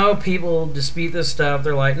 And I know people dispute this stuff.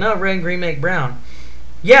 They're like, no, red and green make brown.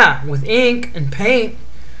 Yeah, with ink and paint,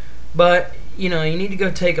 but you know, you need to go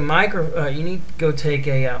take a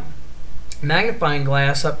magnifying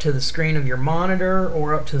glass up to the screen of your monitor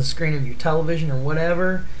or up to the screen of your television or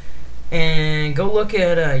whatever, and go look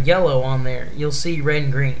at yellow on there. You'll see red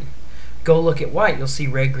and green. Go look at white. You'll see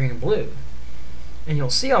red, green, and blue. And you'll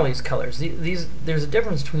see all these colors. There's a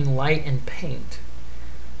difference between light and paint.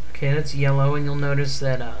 Okay, that's yellow, and you'll notice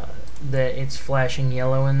that that it's flashing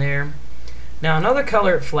yellow in there. Now another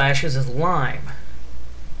color it flashes is lime.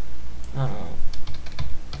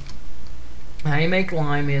 How you make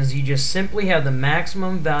lime is you just simply have the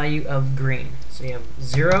maximum value of green. So you have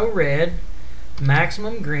 0 red,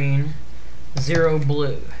 maximum green, 0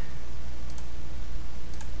 blue.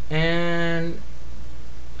 And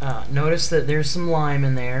notice that there's some lime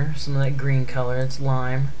in there, some of that green color. It's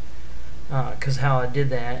lime, because how I did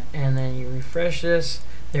that. And then you refresh this,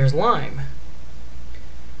 there's lime.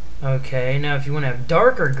 Okay, now if you want to have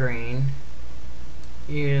darker green,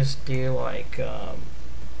 you just do like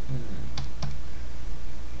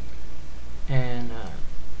and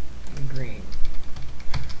green.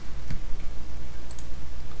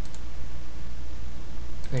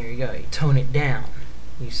 There you go. You tone it down.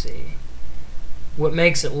 You see. What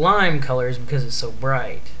makes it lime color is because it's so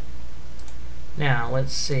bright. Now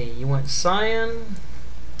let's see. You want cyan,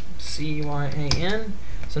 C-Y-A-N.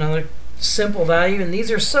 It's another simple value, and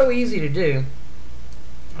these are so easy to do.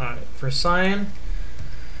 Alright, for cyan,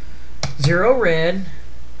 0 red,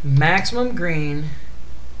 maximum green,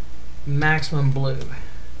 maximum blue.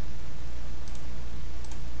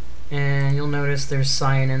 And you'll notice there's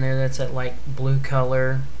cyan in there that's at like blue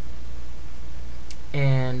color.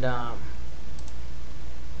 And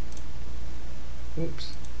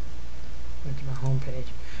oops, went to my home page.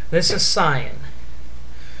 This is cyan.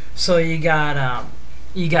 So you got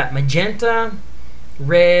magenta,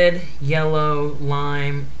 red, yellow,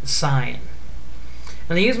 lime, cyan.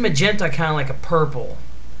 And they use magenta kind of like a purple.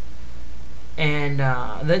 And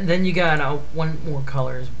then you got one more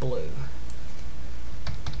color is blue.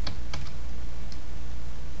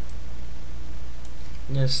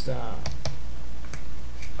 Just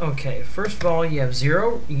Okay, first of all, you have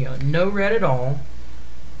zero, no red at all,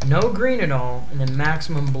 no green at all, and then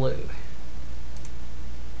maximum blue.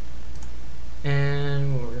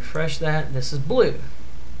 And we'll refresh that. This is blue.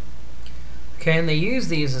 Okay, and they use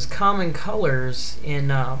these as common colors in.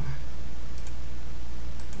 Well,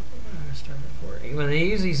 they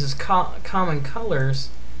use these as common colors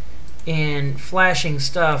in flashing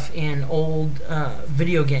stuff in old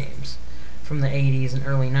video games from the 80s and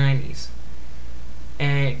early 90s.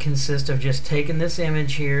 And it consists of just taking this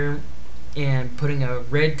image here and putting a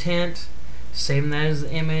red tint, saving that as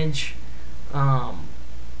the image,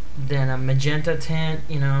 then a magenta tint,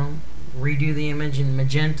 redo the image in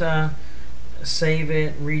magenta, save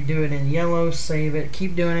it, redo it in yellow, save it,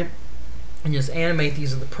 keep doing it, and just animate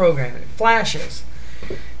these with the program, and it flashes.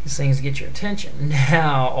 These things get your attention.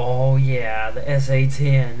 Now, oh yeah, the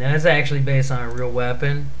SA-10. That's actually based on a real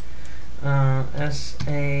weapon.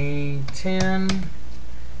 SA-10.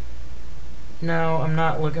 No, I'm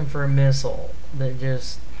not looking for a missile that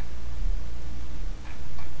just...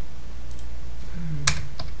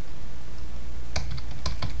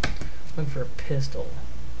 Look for a pistol.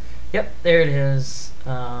 Yep, there it is.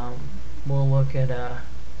 We'll look at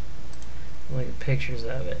pictures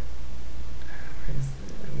of it.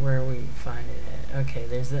 Where we find it at. Okay,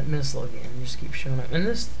 there's that missile again. Just keep showing up. And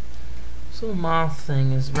this little moth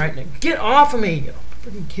thing is right now. Get off of me! I'll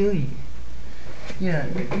freaking kill you. Yeah,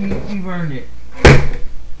 you've earned it.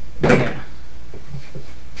 Yeah.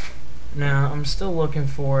 Now, I'm still looking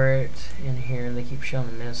for it in here. They keep showing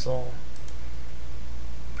the missile.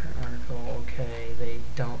 Print article. Okay, they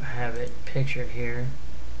don't have it pictured here.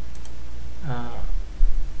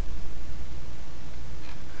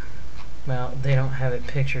 Well, they don't have it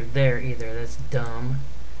pictured there either. That's dumb.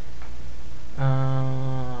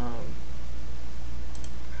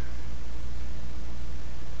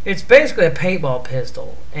 It's basically a paintball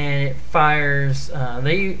pistol, and it fires.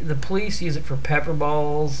 The police use it for pepper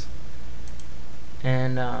balls,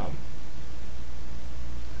 and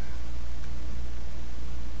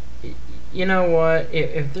you know what?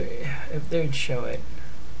 If they'd show it,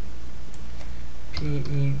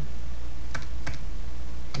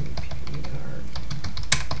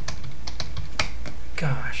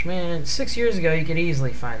 Gosh, man, 6 years ago you could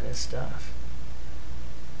easily find this stuff.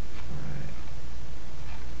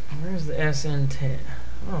 Alright. Where's the SN10?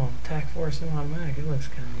 Oh, TAC Force and automatic. It looks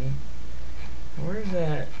kind of neat. Where's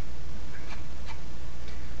that?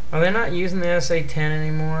 Are they not using the SA-10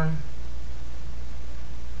 anymore?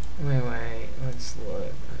 Anyway, let's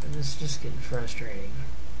look. This is just getting frustrating.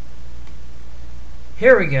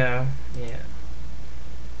 Here we go. Yeah.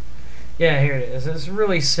 Yeah, here it is. It's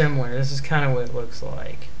really similar. This is kind of what it looks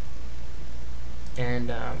like.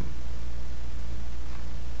 And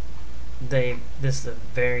this is a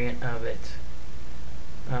variant of it.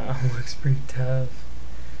 Looks pretty tough.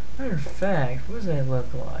 Matter of fact, what does that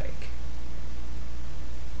look like?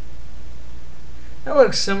 That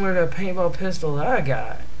looks similar to a paintball pistol that I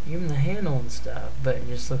got. Even the handle and stuff. But it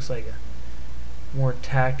just looks like a more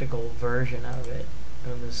tactical version of it.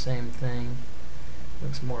 Of the same thing.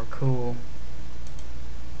 Looks more cool.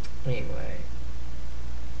 Anyway.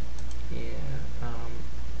 Yeah.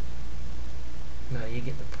 No, you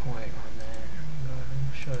get the point on that.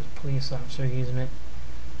 Show this police officer using it.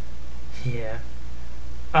 Yeah.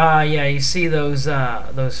 Yeah, you see those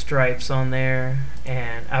stripes on there,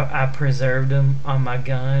 and I preserved them on my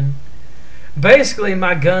gun. Basically,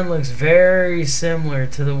 my gun looks very similar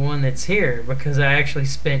to the one that's here because I actually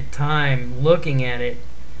spent time looking at it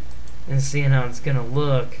and seeing how it's gonna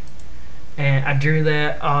look. And I drew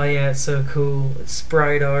that. Oh yeah, it's so cool. It's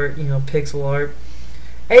sprite art, pixel art.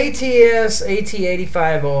 ATS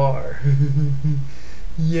AT85R.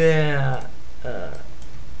 Yeah.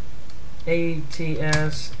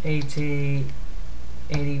 ATS AT85R.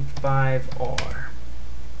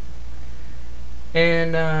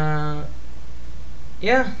 And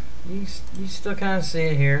yeah, you still kind of see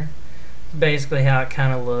it here. Basically how it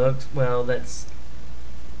kind of looks. Well, that's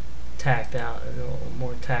tacked out a little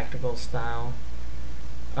more tactical style.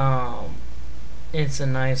 It's a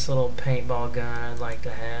nice little paintball gun I'd like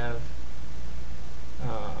to have.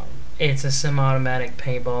 It's a semi-automatic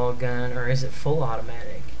paintball gun, or is it full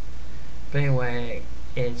automatic? But anyway,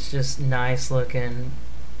 it's just nice looking,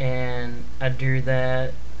 and I drew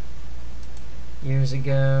that years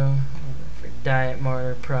ago for Diet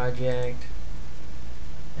Martyr project,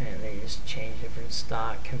 and they just change different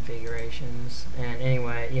stock configurations. And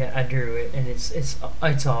anyway, yeah, I drew it, and it's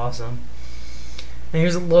awesome. And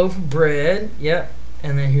here's a loaf of bread, yep,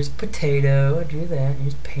 and then here's a potato. I drew that.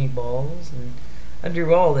 Here's paintballs, and I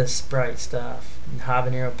drew all this sprite stuff. And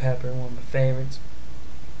habanero pepper, one of my favorites.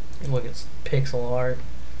 And look, it's pixel art.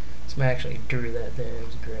 Somebody actually drew that there. It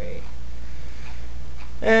was great.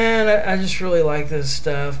 And I just really like this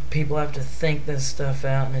stuff. People have to think this stuff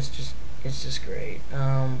out, and it's just great.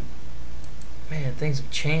 Man, things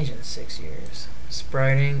have changed in 6 years.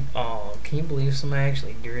 Spriting. Oh, can you believe somebody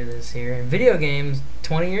actually drew this here? In video games,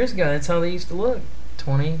 20 years ago, that's how they used to look.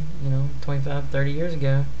 20, 25, 30 years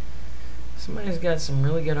ago. Somebody's got some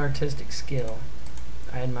really good artistic skill.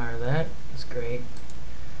 I admire that. It's great.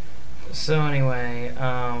 So anyway,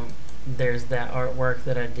 there's that artwork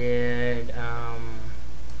that I did.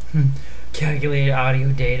 Calculated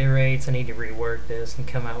audio data rates. I need to rework this and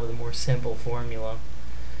come out with a more simple formula.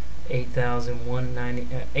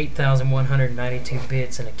 8,192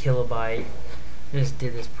 bits in a kilobyte. I just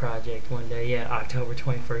did this project one day. Yeah, October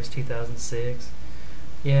 21st, 2006.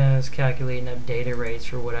 Yeah, I was calculating up data rates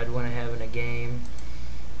for what I'd want to have in a game.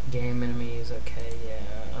 Game enemies, okay, yeah.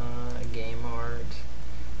 Game art.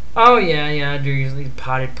 Oh, yeah, I drew these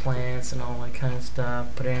potted plants and all that kind of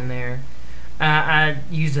stuff. Put it in there. I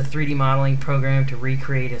used a 3D modeling program to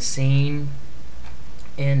recreate a scene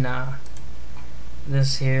in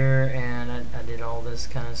this here, and I did all this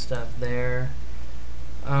kind of stuff there.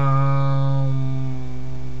 Idea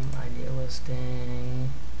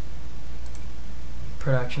listing,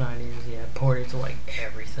 production ideas, yeah, ported to like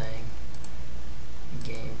everything.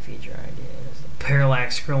 Game feature ideas,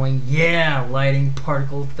 parallax scrolling, yeah, lighting,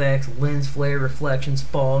 particle effects, lens flare, reflections,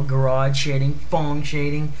 fog, garage shading, Phong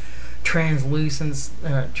shading, translucence,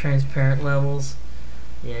 transparent levels.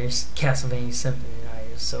 Yeah, just Castlevania Symphony Night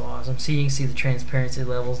is so awesome. So you can see the transparency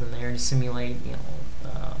levels in there to simulate,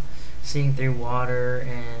 seeing through water,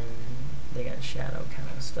 and they got shadow kind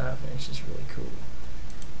of stuff, and it's just really cool.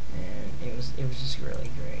 And it was just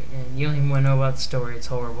really great. And you don't even want to know about the story. It's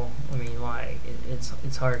horrible. I mean, like it's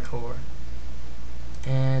hardcore.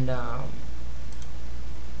 And oh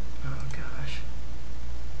gosh,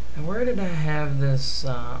 and where did I have this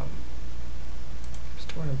stored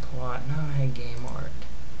and plot? No, I had game art.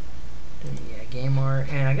 Yeah, game art,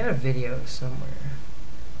 and I got a video somewhere.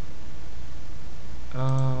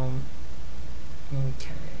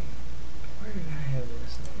 Okay, where did I have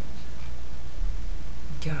this thing?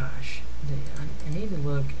 Gosh, I need to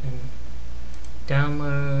look and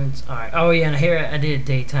downloads. Alright, oh yeah, and here I did a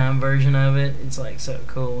daytime version of it. It's like so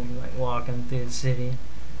cool, like walking through the city,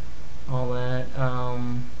 all that. I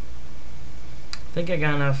think I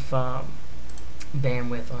got enough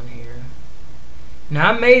bandwidth on here.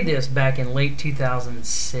 Now I made this back in late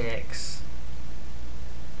 2006.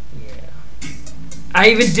 Yeah, I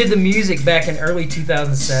even did the music back in early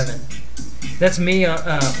 2007. That's me.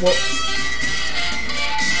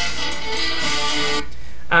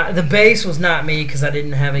 The bass was not me because I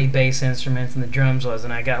didn't have any bass instruments, and the drums was,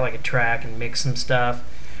 and I got like a track and mixed some stuff.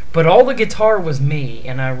 But all the guitar was me,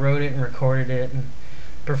 and I wrote it and recorded it and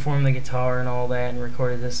performed the guitar and all that, and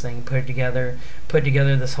recorded this thing, put together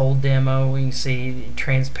this whole demo. You can see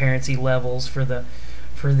transparency levels for the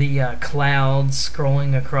clouds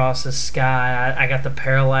scrolling across the sky. I got the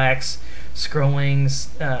parallax scrollings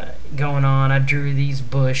going on. I drew these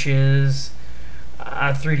bushes.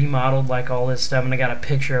 I 3D modeled like all this stuff, and I got a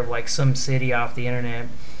picture of like some city off the internet,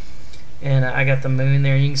 and I got the moon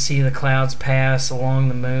there. You can see the clouds pass along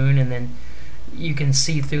the moon, and then you can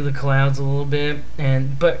see through the clouds a little bit.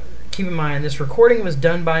 But keep in mind, this recording was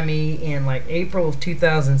done by me in like April of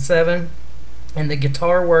 2007, and the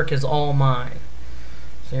guitar work is all mine.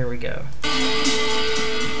 So here we go.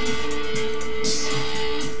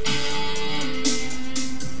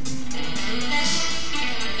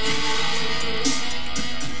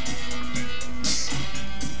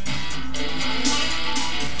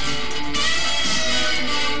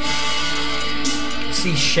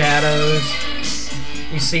 See shadows,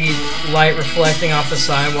 you see light reflecting off the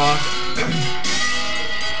sidewalk.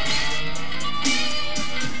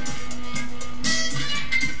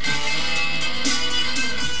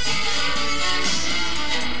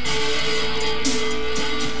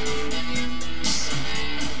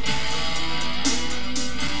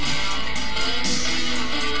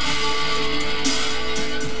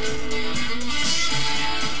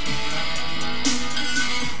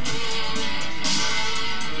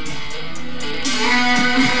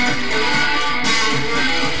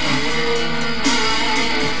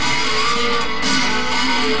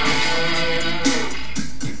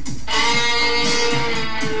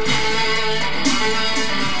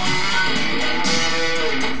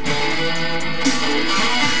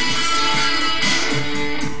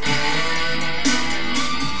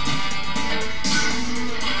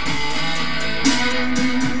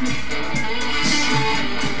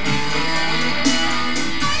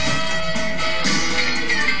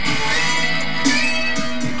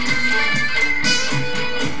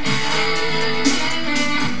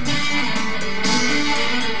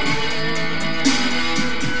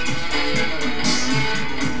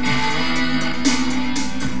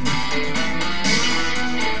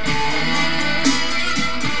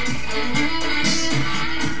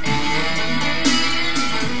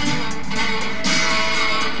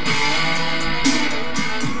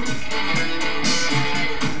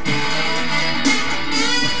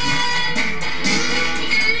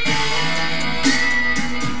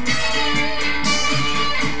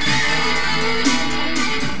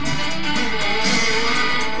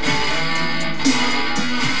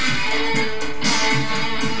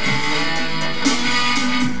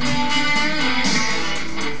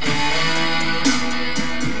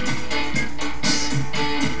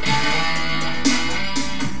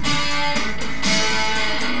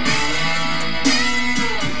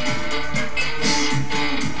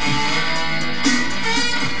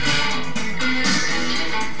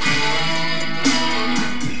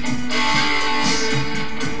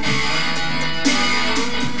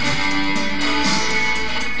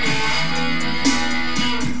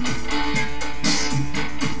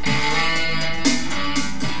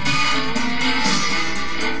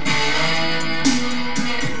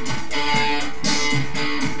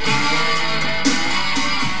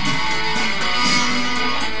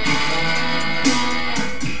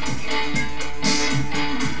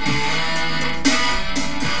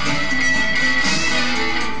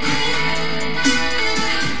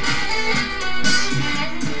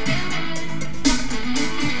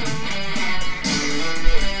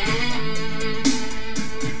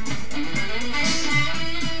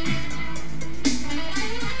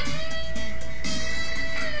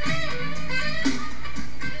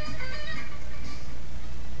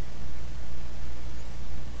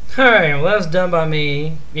 Alright, well that was done by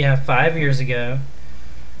me, yeah, 5 years ago.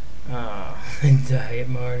 Diet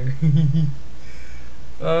martyr.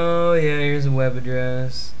 Oh yeah, here's a web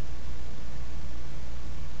address.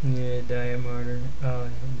 Yeah, Diet Martyr. Oh,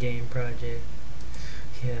 game project.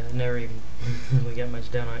 Yeah, never even really got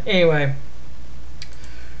much done on it. Anyway,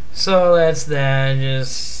 so that's that.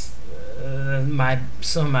 Just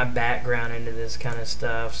some of my background into this kind of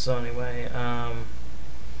stuff. So anyway,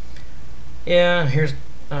 yeah. Here's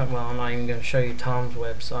well, I'm not even going to show you Tom's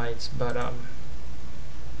websites, but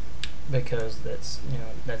because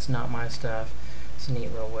that's not my stuff. It's a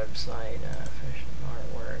neat little website. Fashion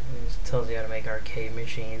artwork. It just tells you how to make arcade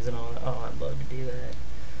machines and all that. Oh, I'd love to do that.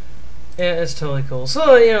 Yeah, it's totally cool.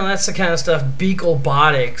 So, that's the kind of stuff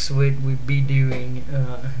Beaklebotix would be doing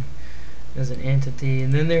as an entity.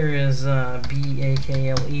 And then there is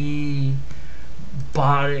Beakle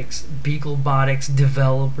Beaklebotix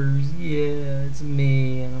developers. Yeah, it's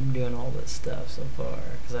me, and I'm doing all this stuff so far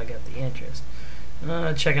because I got the interest.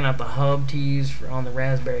 Checking out the hub to use on the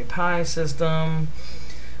Raspberry Pi system.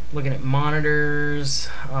 Looking at monitors.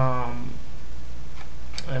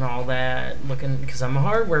 And all that, looking because I'm a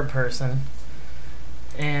hardware person,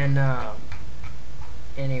 and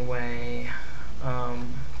anyway,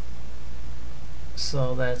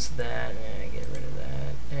 so that's that. And get rid of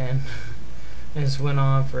that, and it just went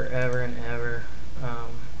on forever and ever,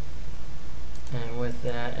 and with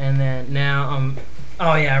that, and then now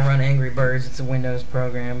oh yeah, I run Angry Birds. It's a Windows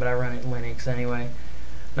program, but I run it Linux anyway.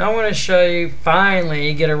 Now I want to show you,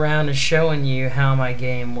 finally get around to showing you how my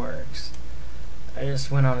game works. I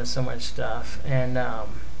just went on to so much stuff, and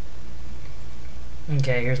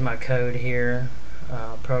okay, here's my code here,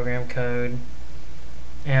 program code,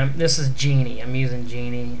 and this is Genie. I'm using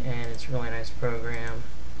Genie, and it's a really nice program,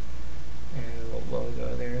 and a little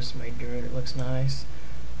logo there, somebody drew it, it looks nice.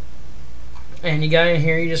 And you got in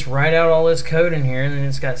here, you just write out all this code in here, and then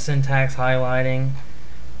it's got syntax highlighting.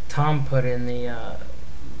 Tom put in the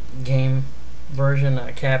game version,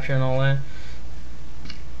 capture and all that.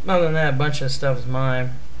 Other than that, a bunch of stuff is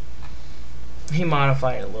mine. He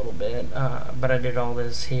modified it a little bit, but I did all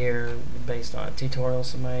this here based on a tutorial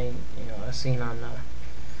somebody I seen on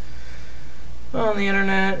the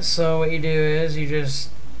internet. So what you do is you just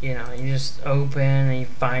open and you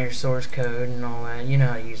find your source code and all that. You know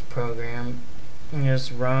how to use program. You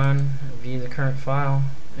just run, view the current file.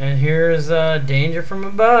 And here's Danger from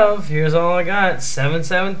Above. Here's all I got.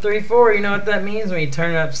 7734. You know what that means when you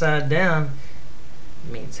turn it upside down?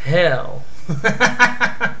 Means hell.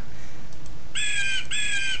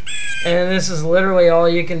 And this is literally all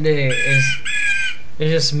you can do is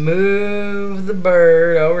just move the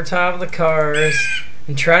bird over top of the cars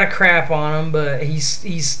and try to crap on him, but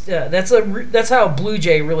that's how a blue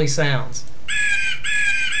jay really sounds.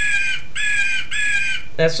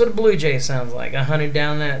 That's what a blue jay sounds like. I hunted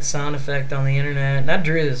down that sound effect on the internet, and I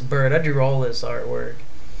drew this bird. I drew all this artwork.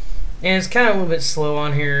 And it's kind of a little bit slow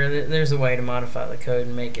on here. There's a way to modify the code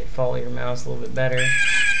and make it follow your mouse a little bit better.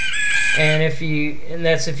 And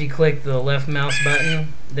that's if you click the left mouse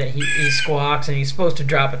button, that he squawks, and he's supposed to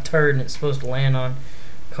drop a turd and it's supposed to land on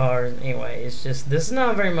cars. Anyway, it's just, this is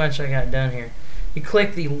not very much I got done here. You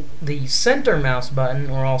click the center mouse button,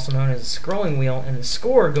 or also known as the scrolling wheel, and the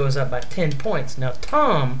score goes up by 10 points. Now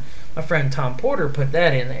my friend Tom Porter put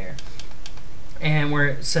that in there. And where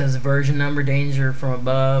it says version number, Danger from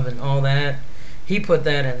Above, and all that, he put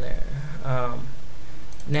that in there.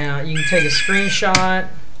 Now you can take a screenshot.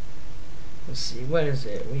 Let's see, what is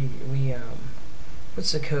it?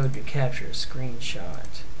 What's the code to capture a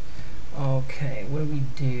screenshot? Okay, what do we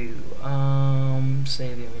do?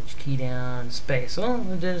 Save image, key down, space. Oh,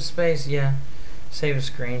 I did a space. Yeah, save a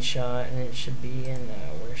screenshot, and it should be in.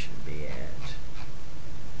 Where should it be at?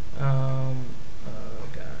 Oh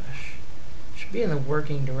gosh. Be in the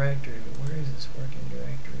working directory. Where is this working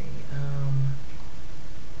directory?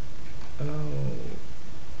 Oh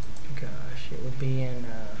gosh, it would be in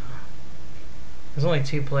there's only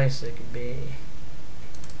two places it could be.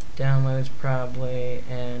 Downloads probably,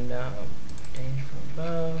 and Danger from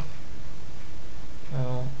Above.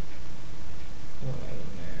 Oh, what am I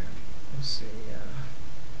in there? Let's see,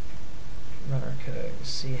 run our code,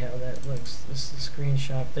 see how that looks. This is the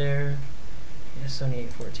screenshot there. Yeah,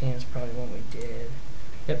 7814 is probably what we did.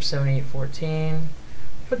 Yep, 7814.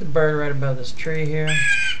 Put the bird right above this tree here.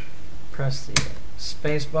 Press the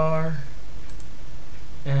space bar.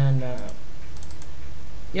 And,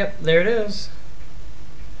 yep, there it is.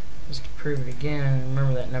 Just to prove it again,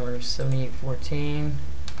 remember that number is 7814.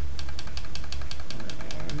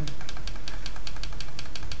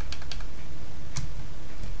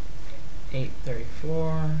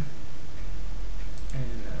 834.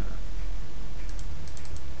 And,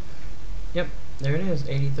 Yep, there it is,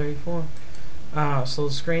 8034. So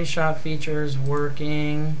the screenshot feature is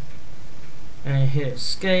working. And hit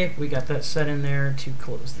escape. We got that set in there to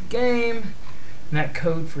close the game. And that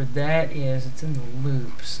code for that is, it's in the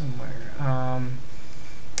loop somewhere.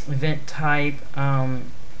 Event type,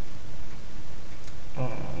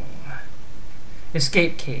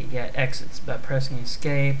 escape key. Yeah, exits by pressing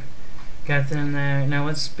escape. Got that in there. Now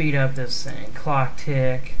let's speed up this thing. Clock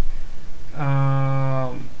tick.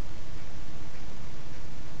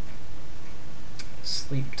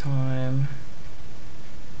 Sleep time.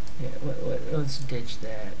 Yeah, let's ditch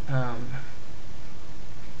that.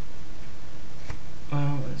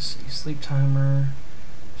 Well, let's see. Sleep timer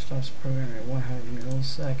stops programming at 100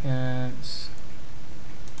 milliseconds.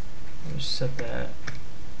 Let's set that.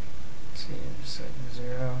 Let's see, set to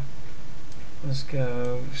 0. Let's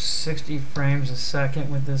go 60 frames a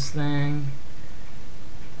second with this thing.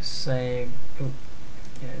 Save. Oh,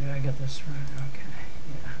 yeah, did I get this right? Okay,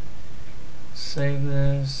 yeah. Save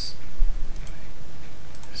this.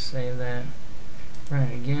 Save that. Run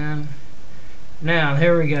it again. Now,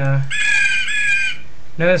 here we go.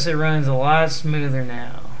 Notice it runs a lot smoother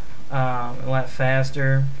now. A lot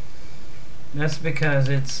faster. That's because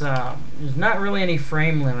it's there's not really any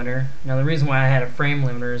frame limiter. Now, the reason why I had a frame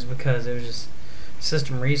limiter is because it was just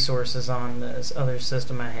system resources on this other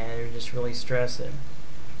system I had. It would just really stress it.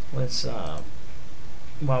 Let's,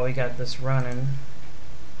 while we got this running,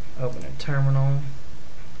 open a terminal.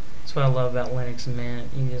 That's what I love about Linux Mint.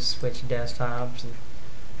 You can just switch desktops and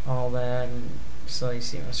all that. And so you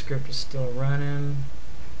see my script is still running.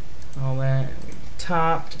 All that. And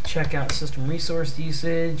top to check out system resource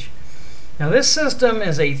usage. Now this system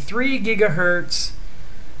is a 3 gigahertz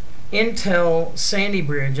Intel Sandy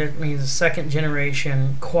Bridge. That means a second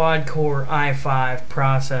generation quad core i5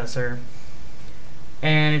 processor.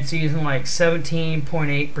 And it's using like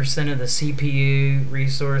 17.8% of the CPU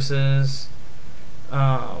resources.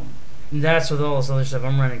 That's with all this other stuff.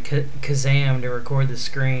 I'm running Kazam to record the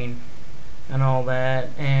screen and all that.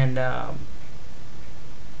 And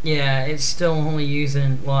yeah, it's still only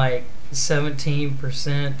using like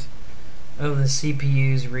 17% of the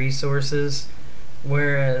CPU's resources.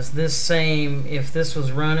 Whereas this same, if this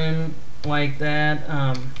was running like that,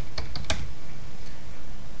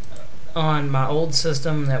 on my old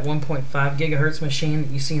system, that 1.5 gigahertz machine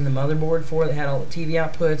that you see in the motherboard for that had all the TV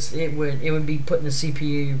outputs, it would be putting the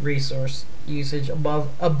CPU resource usage above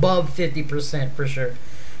 50% for sure.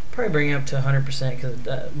 Probably bring it up to 100% because it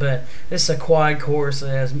does. But this is a quad core, so it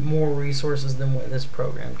has more resources than what this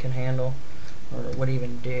program can handle or would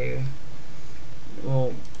even do.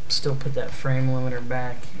 We'll still put that frame limiter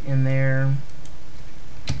back in there,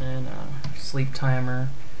 and sleep timer,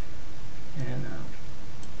 and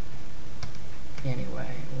anyway,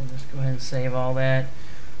 we'll just go ahead and save all that.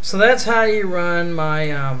 So that's how you run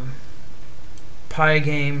my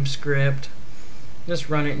Pygame script. Just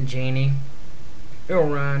run it in Genie. It'll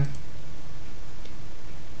run.